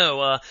that didn't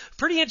know,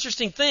 pretty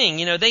interesting thing.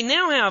 They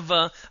now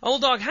have,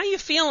 Old Dog, how you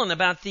feeling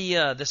about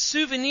the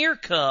souvenir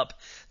cup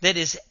that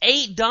is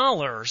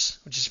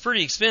 $8, which is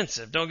pretty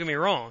expensive, don't get me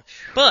wrong,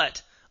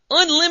 but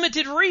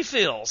unlimited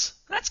refills.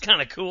 That's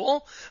kind of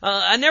cool.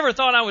 I never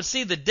thought I would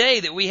see the day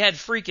that we had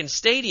freaking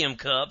stadium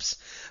cups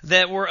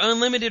that were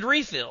unlimited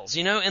refills,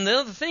 And the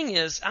other thing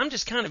is, I'm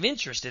just kind of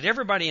interested.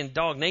 Everybody in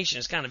Dog Nation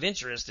is kind of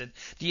interested.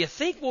 Do you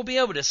think we'll be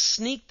able to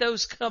sneak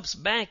those cups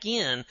back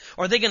in?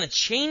 Are they going to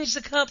change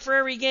the cup for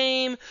every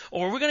game?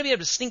 Or are we going to be able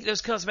to sneak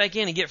those cups back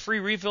in and get free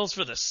refills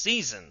for the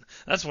season?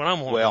 That's what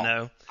I'm wanting to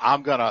know.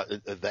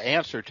 The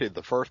answer to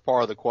the first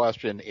part of the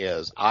question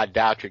is, I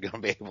doubt you're going to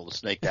be able to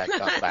sneak that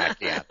cup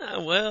back in.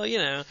 Well,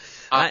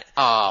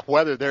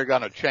 whether they're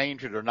going to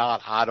change it or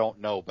not, I don't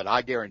know, but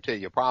I guarantee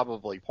you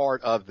probably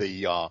part of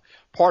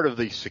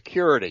the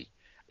security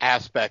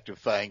aspect of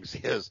things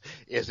is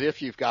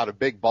if you've got a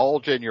big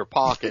bulge in your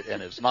pocket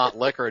and it's not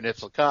liquor and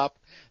it's a cup,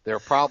 they're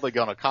probably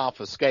going to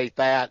confiscate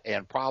that.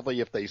 And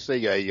probably if they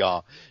see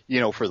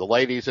for the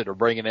ladies that are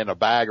bringing in a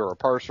bag or a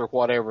purse or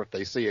whatever, if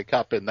they see a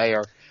cup in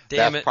there,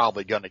 that's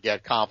probably going to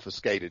get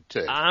confiscated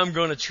too. I'm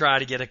going to try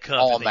to get a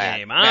cup in the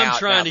game. I'm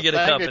trying to get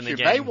a cup in the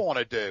game. What you may want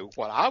to do,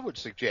 what I would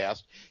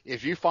suggest,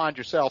 is you find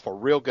yourself a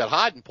real good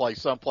hiding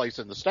place someplace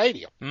in the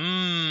stadium.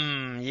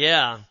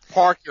 Yeah.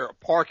 Park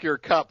your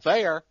cup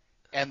there,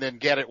 and then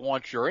get it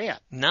once you're in.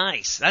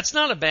 Nice. That's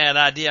not a bad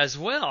idea as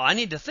well. I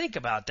need to think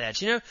about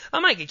that. I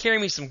might carry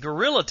me some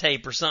Gorilla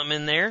Tape or something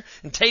in there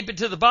and tape it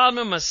to the bottom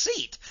of my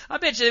seat. I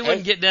bet you they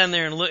wouldn't get down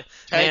there and look.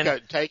 Tape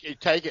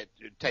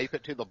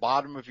it to the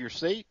bottom of your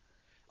seat.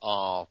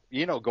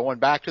 Going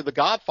back to The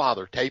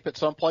Godfather, tape it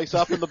someplace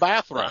up in the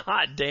bathroom.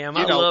 Hot damn,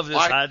 I love this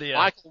idea.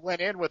 Michael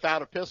went in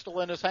without a pistol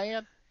in his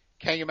hand,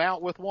 came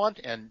out with one,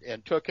 and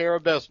took care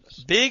of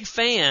business. Big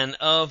fan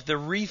of the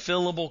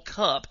refillable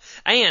cup.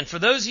 And for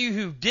those of you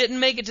who didn't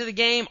make it to the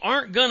game,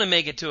 aren't going to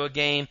make it to a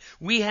game,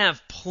 we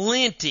have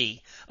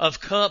plenty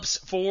of cups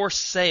for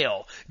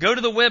sale. Go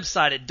to the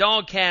website at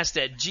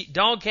DawgCast at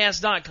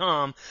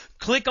DawgCast.com.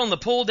 Click on the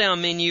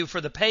pull-down menu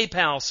for the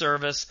PayPal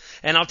service.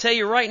 And I'll tell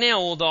you right now,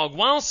 old dog,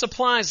 while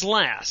supplies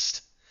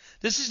last,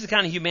 this is the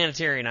kind of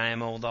humanitarian I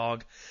am, old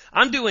dog.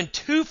 I'm doing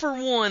 2 for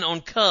 1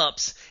 on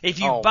cups. If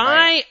you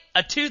buy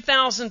a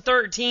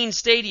 2013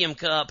 Stadium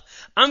Cup,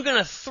 I'm going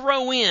to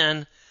throw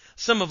in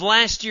some of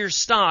last year's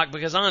stock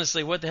because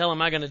honestly, what the hell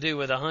am I going to do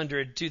with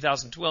 100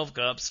 2012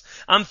 cups?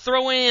 I'm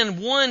throwing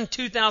in one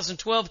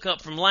 2012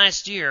 cup from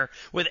last year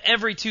with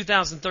every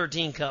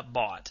 2013 cup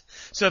bought.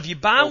 So if you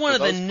buy one of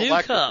the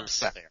new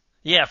cups,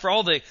 yeah, for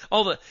all the,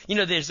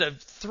 there's a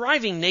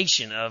thriving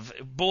nation of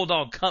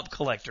Bulldog Cup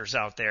collectors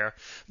out there.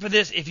 For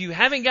this, if you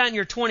haven't gotten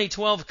your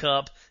 2012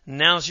 cup,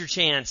 now's your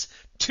chance.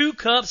 2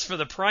 cups for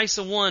the price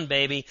of 1,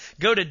 baby.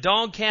 Go to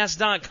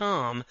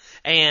DawgCast.com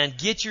and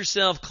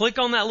click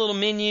on that little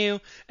menu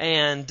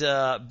and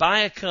buy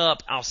a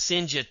cup. I'll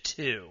send you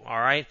 2, all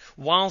right?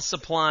 While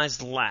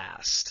supplies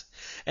last.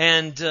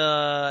 And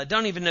I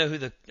don't even know who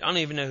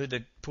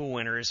the pool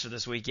winner is for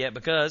this week yet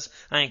because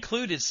I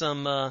included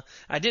some.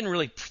 I didn't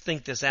really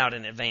think this out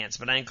in advance,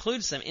 but I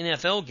included some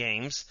NFL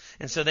games,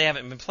 and so they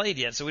haven't been played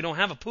yet, so we don't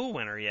have a pool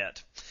winner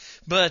yet.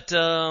 But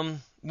they'll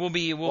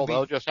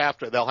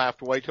have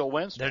to wait till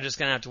Wednesday. They're just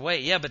gonna have to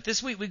wait. Yeah, but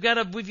this week we got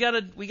a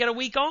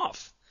week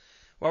off.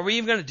 Are we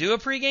even gonna do a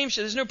pregame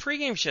show? There's no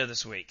pregame show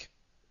this week.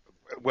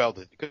 Well,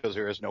 because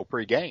there is no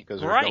pregame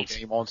because there's no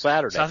game on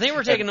Saturday. So I think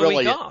we're taking a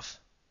week off.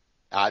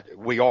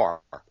 We are.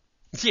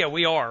 Yeah,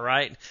 we are,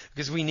 right?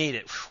 Because we need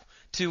it.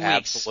 2 weeks.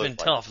 Absolutely.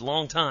 It's been tough.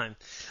 Long time.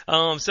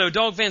 So,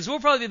 dog fans, we'll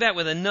probably be back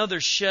with another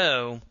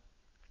show.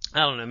 I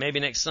don't know, maybe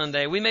next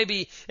Sunday.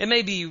 It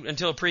may be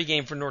until a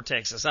pregame for North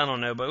Texas. I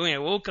don't know, but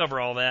we'll cover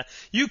all that.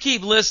 You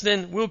keep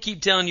listening. We'll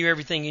keep telling you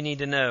everything you need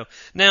to know.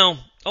 Now,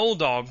 old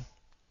dog,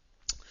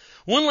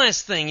 one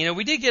last thing.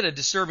 We did get a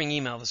disturbing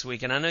email this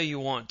week, and I know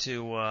you want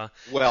to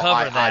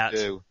cover that. I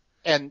do.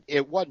 And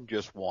it wasn't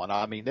just one.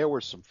 I mean, there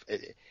were some...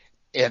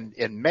 And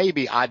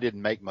maybe I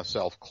didn't make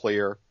myself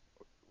clear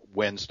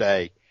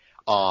Wednesday,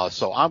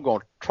 so I'm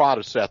going to try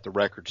to set the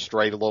record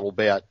straight a little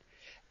bit.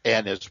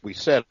 And as we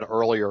said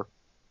earlier,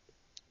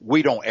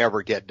 we don't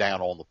ever get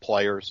down on the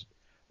players.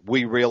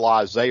 We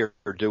realize they are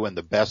doing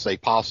the best they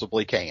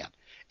possibly can.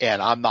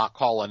 And I'm not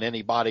calling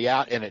anybody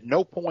out. And at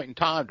no point in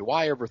time do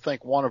I ever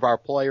think one of our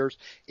players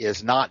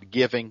is not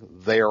giving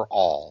their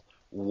all,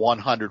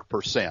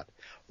 100%.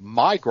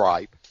 My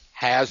gripe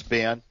has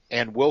been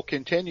and will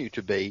continue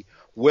to be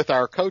with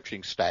our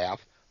coaching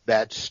staff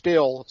that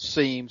still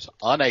seems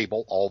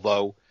unable,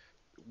 although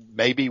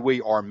maybe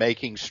we are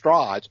making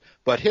strides,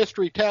 but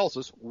history tells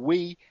us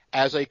we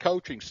as a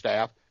coaching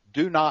staff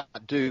do not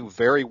do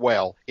very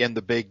well in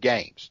the big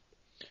games.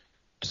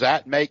 Does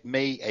that make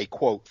me a,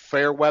 quote,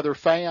 fair weather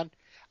fan?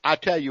 I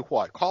tell you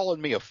what, calling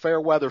me a fair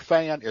weather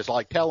fan is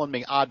like telling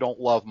me I don't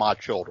love my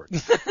children.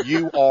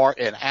 You are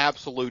an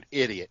absolute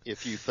idiot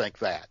if you think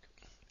that.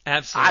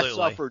 Absolutely. I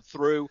suffered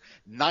through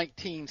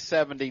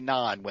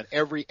 1979 when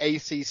every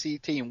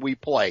ACC team we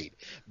played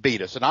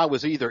beat us, and I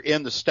was either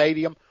in the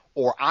stadium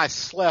or I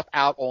slept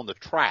out on the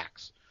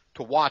tracks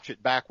to watch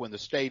it back when the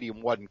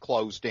stadium wasn't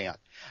closed in.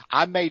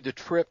 I made the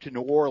trip to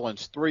New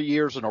Orleans 3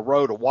 years in a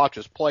row to watch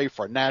us play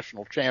for a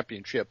national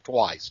championship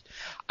twice.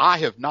 I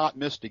have not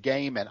missed a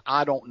game, and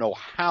I don't know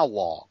how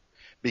long,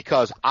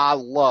 because I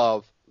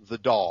love the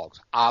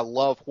Dogs. I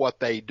love what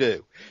they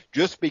do.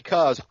 Just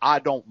because I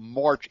don't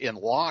march in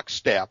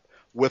lockstep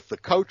with the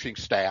coaching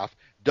staff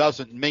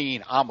doesn't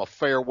mean I'm a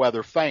fair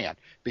weather fan.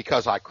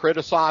 Because I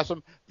criticize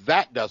them,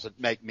 that doesn't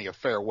make me a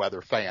fair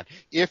weather fan.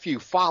 If you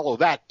follow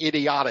that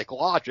idiotic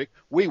logic,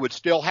 we would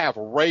still have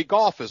Ray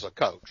Goff as a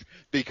coach,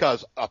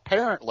 because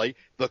apparently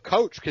the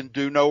coach can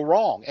do no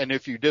wrong. And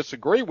if you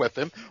disagree with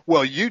him,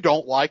 well, you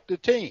don't like the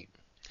team.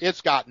 It's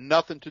got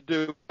nothing to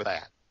do with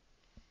that.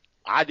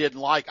 I didn't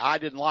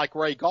like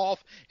Ray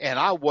Goff, and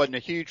I wasn't a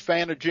huge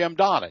fan of Jim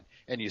Donnan.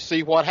 And you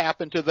see what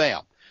happened to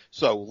them.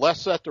 So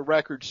let's set the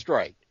record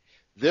straight.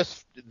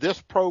 This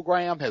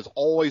program has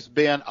always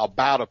been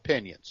about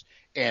opinions,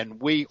 and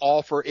we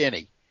offer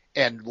any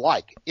and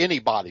like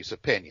anybody's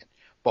opinion.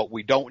 But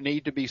we don't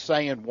need to be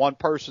saying one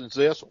person's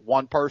this,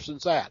 one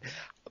person's that.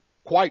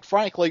 Quite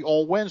frankly,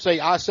 on Wednesday,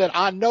 I said,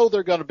 I know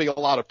there are going to be a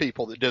lot of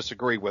people that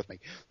disagree with me.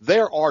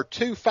 There are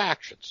two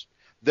factions.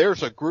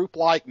 There's a group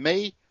like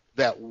me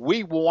that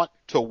we want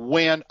to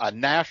win a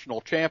national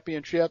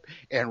championship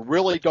and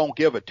really don't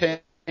give a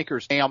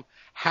tinker's damn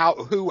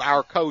who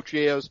our coach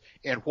is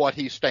and what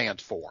he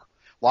stands for.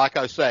 Like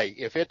I say,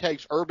 if it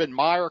takes Urban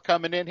Meyer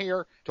coming in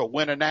here to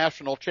win a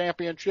national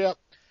championship,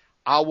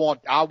 I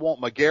want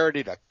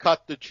McGarity to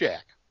cut the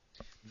check.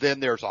 Then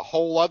there's a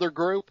whole other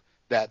group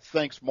that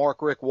thinks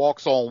Mark Richt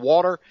walks on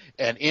water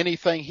and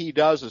anything he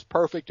does is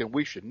perfect and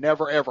we should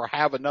never, ever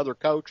have another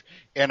coach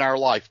in our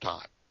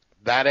lifetime.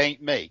 That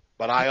ain't me.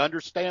 But I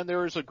understand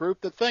there is a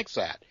group that thinks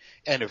that.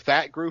 And if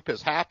that group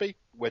is happy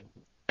with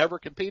never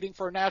competing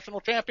for a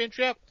national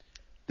championship,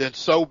 then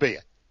so be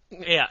it.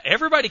 Yeah,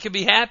 everybody could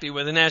be happy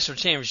with a national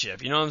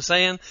championship. You know what I'm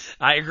saying?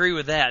 I agree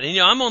with that. And,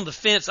 I'm on the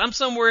fence. I'm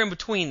somewhere in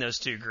between those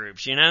two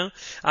groups,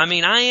 I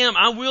mean,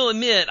 I will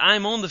admit,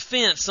 I'm on the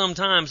fence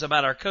sometimes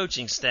about our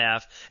coaching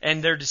staff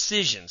and their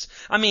decisions.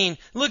 I mean,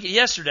 look at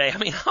yesterday. I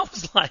mean, I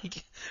was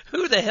like,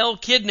 who the hell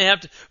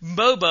kidnapped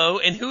Bobo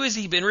and who has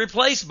he been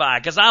replaced by?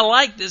 Because I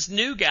like this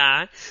new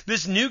guy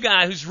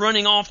who's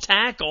running off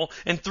tackle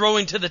and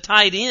throwing to the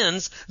tight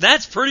ends.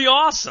 That's pretty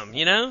awesome,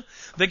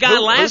 The guy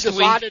last week.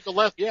 Who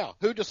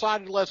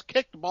decided to let's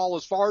kick the ball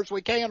as far as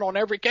we can on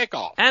every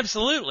kickoff?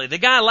 Absolutely. The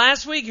guy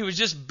last week who was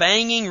just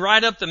banging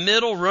right up the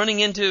middle,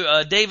 running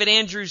into David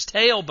Andrews'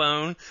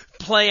 tailbone,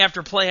 play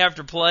after play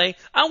after play.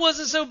 I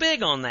wasn't so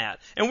big on that.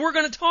 And we're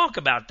going to talk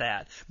about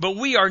that. But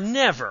we are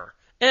never,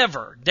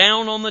 ever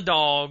down on the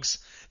Dogs,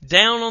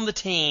 down on the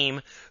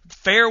team,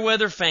 fair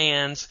weather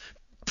fans,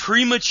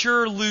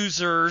 premature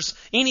losers,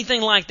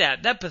 anything like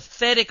that. That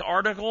pathetic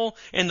article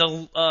in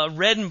the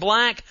Red and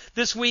Black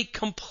this week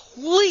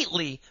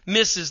completely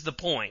misses the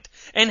point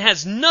and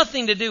has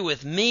nothing to do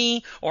with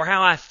me or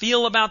how I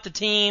feel about the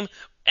team.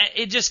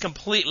 It just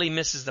completely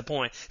misses the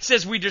point. It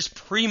says we're just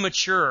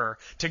premature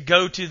to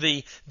go to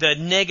the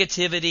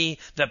negativity,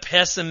 the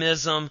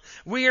pessimism.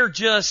 We are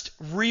just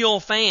real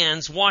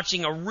fans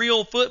watching a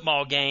real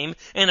football game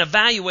and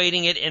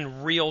evaluating it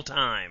in real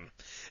time.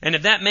 And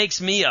if that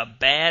makes me a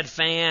bad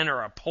fan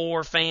or a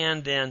poor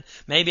fan, then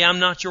maybe I'm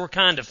not your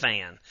kind of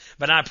fan.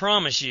 But I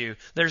promise you,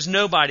 there's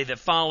nobody that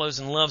follows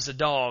and loves the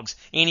Dogs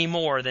any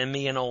more than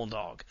me and Old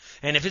Dog.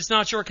 And if it's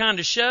not your kind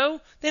of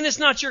show, then it's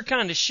not your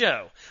kind of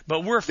show.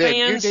 But we're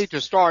fans.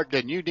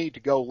 Then you need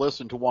to go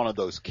listen to one of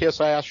those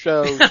kiss-ass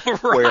shows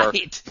right. Where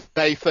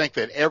they think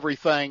that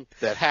everything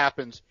that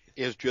happens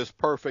is just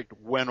perfect,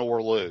 win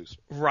or lose.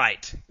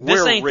 Right.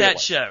 This ain't that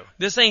show.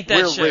 This ain't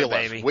that show,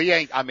 baby. We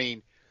ain't,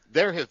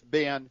 there have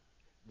been,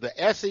 the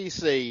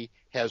SEC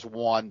has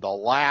won the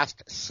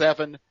last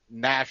 7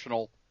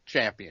 national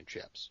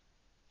championships.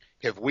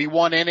 Have we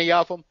won any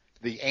of them?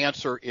 The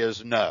answer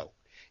is no.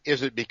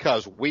 Is it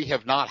because we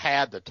have not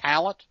had the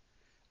talent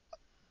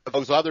of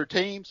those other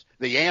teams?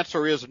 The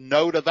answer is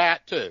no to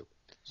that too.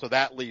 So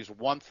that leaves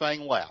one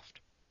thing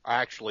left.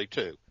 Actually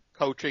two.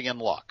 Coaching and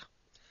luck.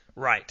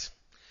 Right.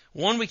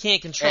 One we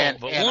can't control,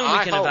 but one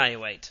we can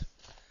evaluate.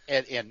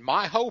 And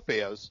my hope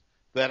is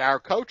that our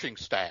coaching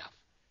staff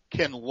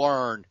can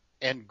learn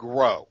and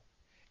grow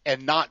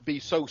and not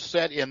be so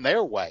set in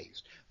their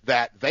ways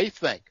that they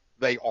think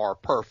they are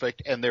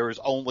perfect and there is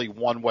only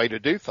one way to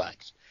do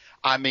things.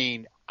 I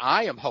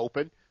am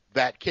hoping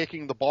that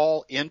kicking the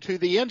ball into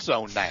the end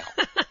zone now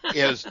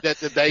is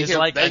that they it's have,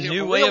 like they a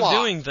new have way realized,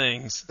 of doing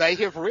things. They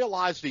have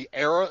realized the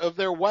error of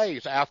their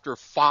ways after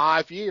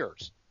 5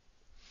 years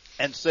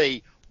and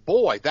see,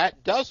 boy,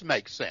 that does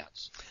make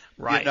sense.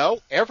 Right.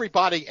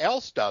 Everybody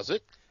else does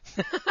it.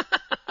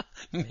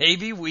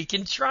 Maybe we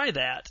can try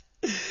that.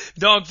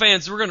 Dog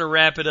fans, we're going to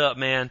wrap it up,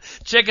 man.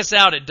 Check us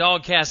out at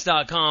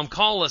DawgCast.com.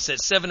 Call us at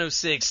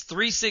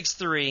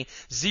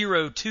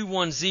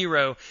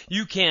 706-363-0210.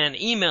 You can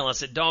email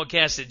us at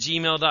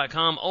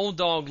DawgCast@gmail.com. Old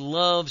Dog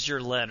loves your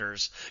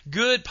letters.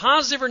 Good,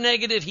 positive or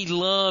negative, he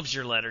loves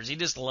your letters. He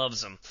just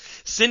loves them.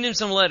 Send him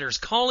some letters.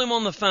 Call him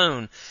on the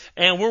phone.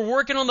 And we're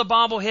working on the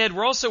bobblehead.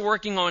 We're also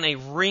working on a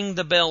Ring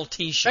the Bell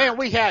t-shirt. Man,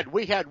 we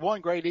had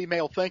one great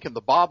email thinking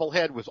the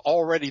bobblehead was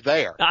already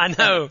there. I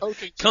know.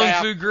 Kung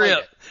Fu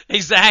Grip.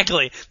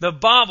 Exactly. The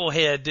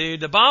bobblehead, dude.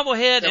 The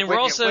bobblehead, and we're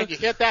also... When you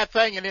hit that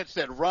thing and it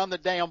said, run the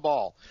damn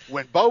ball.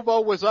 When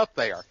Bobo was up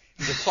there,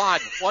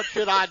 deciding, what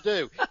should I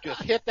do?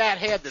 Just hit that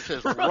head that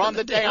says, run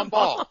the damn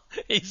ball.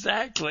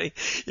 Exactly.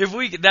 If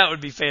we could, that would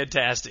be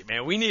fantastic,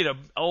 man. We need a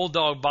Old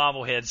Dog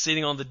bobblehead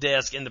sitting on the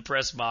desk in the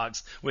press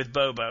box with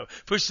Bobo.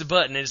 Push the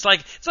button, and it's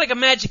like a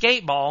magic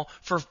 8 ball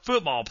for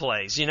football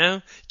plays,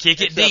 Kick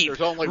it deep.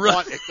 There's only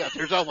one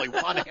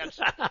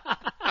answer.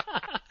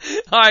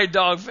 All right,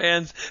 Dog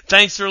fans.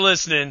 Thanks for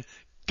listening.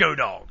 Go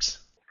Dogs.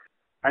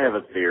 I have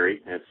a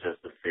theory. It's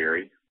just a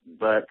theory,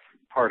 but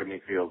part of me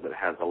feels it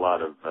has a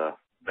lot of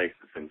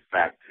basis in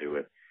fact to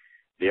it.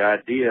 The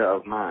idea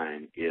of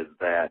mine is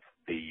that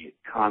the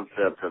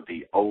concept of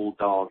the Old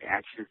Dog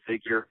action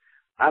figure,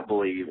 I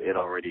believe it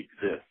already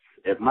exists.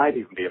 It might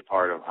even be a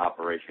part of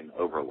Operation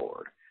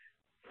Overlord.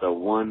 So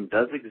one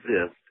does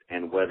exist,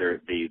 and whether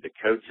it be the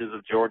coaches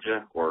of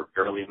Georgia or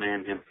Gurley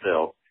Man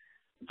himself,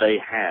 they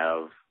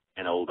have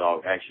an Old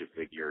Dog action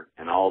figure,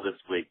 and all this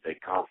week they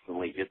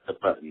constantly hit the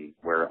button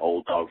where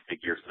Old Dog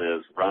figure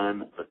says,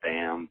 run the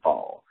damn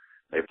ball.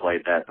 They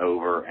played that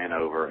over and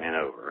over and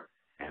over,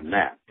 and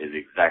that is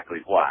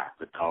exactly why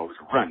the Dogs'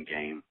 run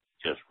game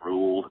just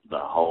ruled the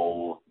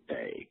whole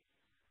day.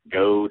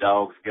 Go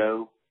Dogs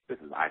go. This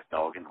is Ice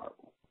Dog in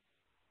Harville.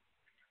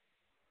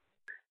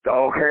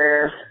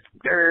 DawgCast,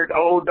 Derek,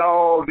 Old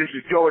Dog, this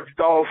is George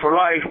Dog for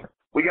life.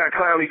 We got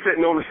Clowney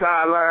sitting on the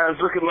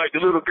sidelines looking like the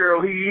little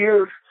girl he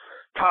is.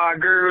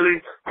 Todd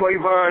Gurley,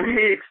 Quavon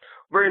Hicks,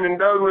 Brendan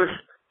Douglas,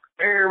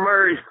 Aaron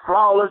Murray's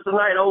flawless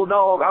tonight, old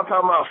dog. I'm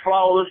talking about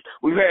flawless.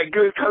 We've had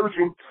good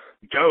coaching.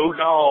 Go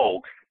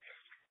Dogs.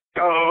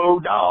 Go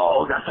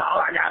Dogs. That's all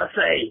I got to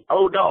say.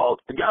 Old dog.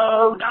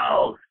 Go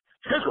Dogs.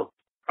 Sickle.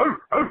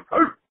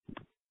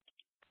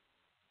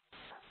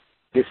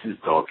 This is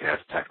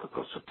DawgCast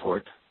Technical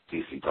Support,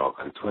 DC Dawg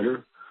on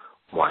Twitter,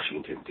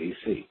 Washington,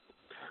 D.C.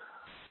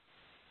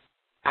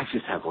 I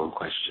just have one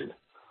question.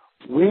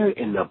 Where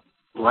in the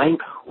blank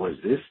was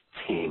this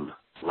team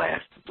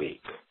last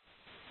week?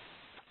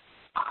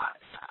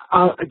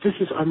 This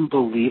is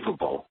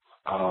unbelievable,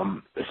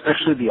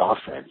 especially the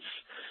offense.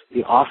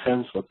 The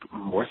offense looked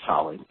more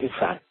solid. In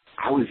fact,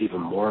 I was even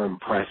more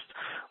impressed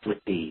with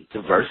the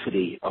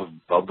diversity of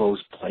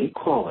Bobo's play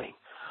calling.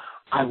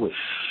 I was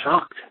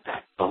shocked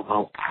that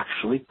Bobo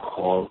actually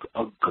called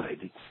a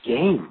good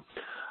game.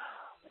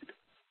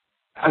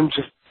 I'm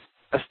just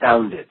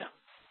astounded.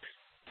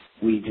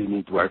 We do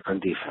need work on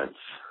defense.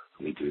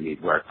 We do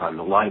need work on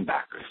the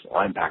linebackers. The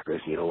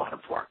linebackers need a lot of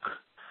work.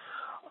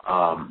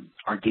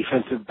 Our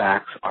defensive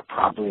backs are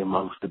probably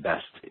amongst the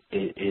best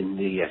in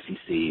the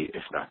SEC,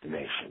 if not the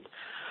nation.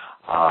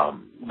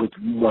 With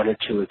one or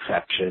two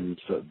exceptions,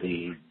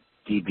 the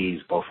DBs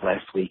both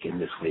last week and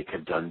this week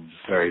have done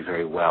very,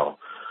 very well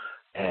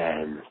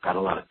and got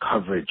a lot of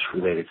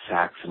coverage-related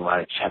sacks and a lot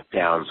of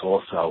checkdowns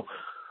also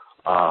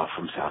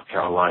from South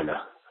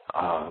Carolina.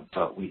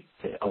 But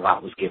a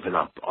lot was given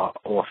up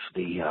off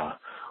the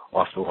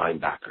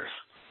linebackers.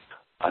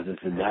 Other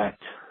than that,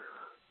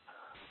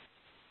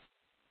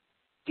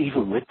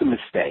 even with the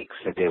mistakes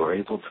that they were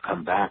able to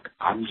come back,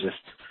 I'm just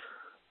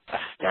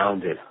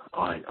astounded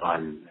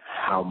on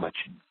how much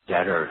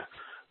better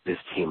this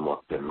team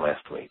looked than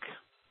last week.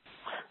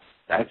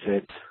 That's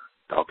it.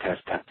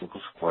 DawgCast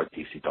Technical Support,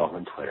 DC Dawg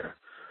on Twitter.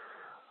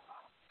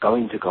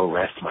 Going to go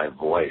rest my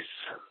voice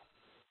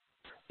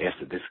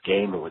after this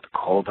game, and with the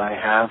cold I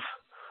have,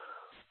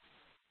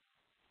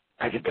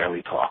 I can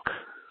barely talk.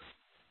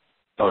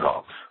 Go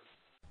Dogs.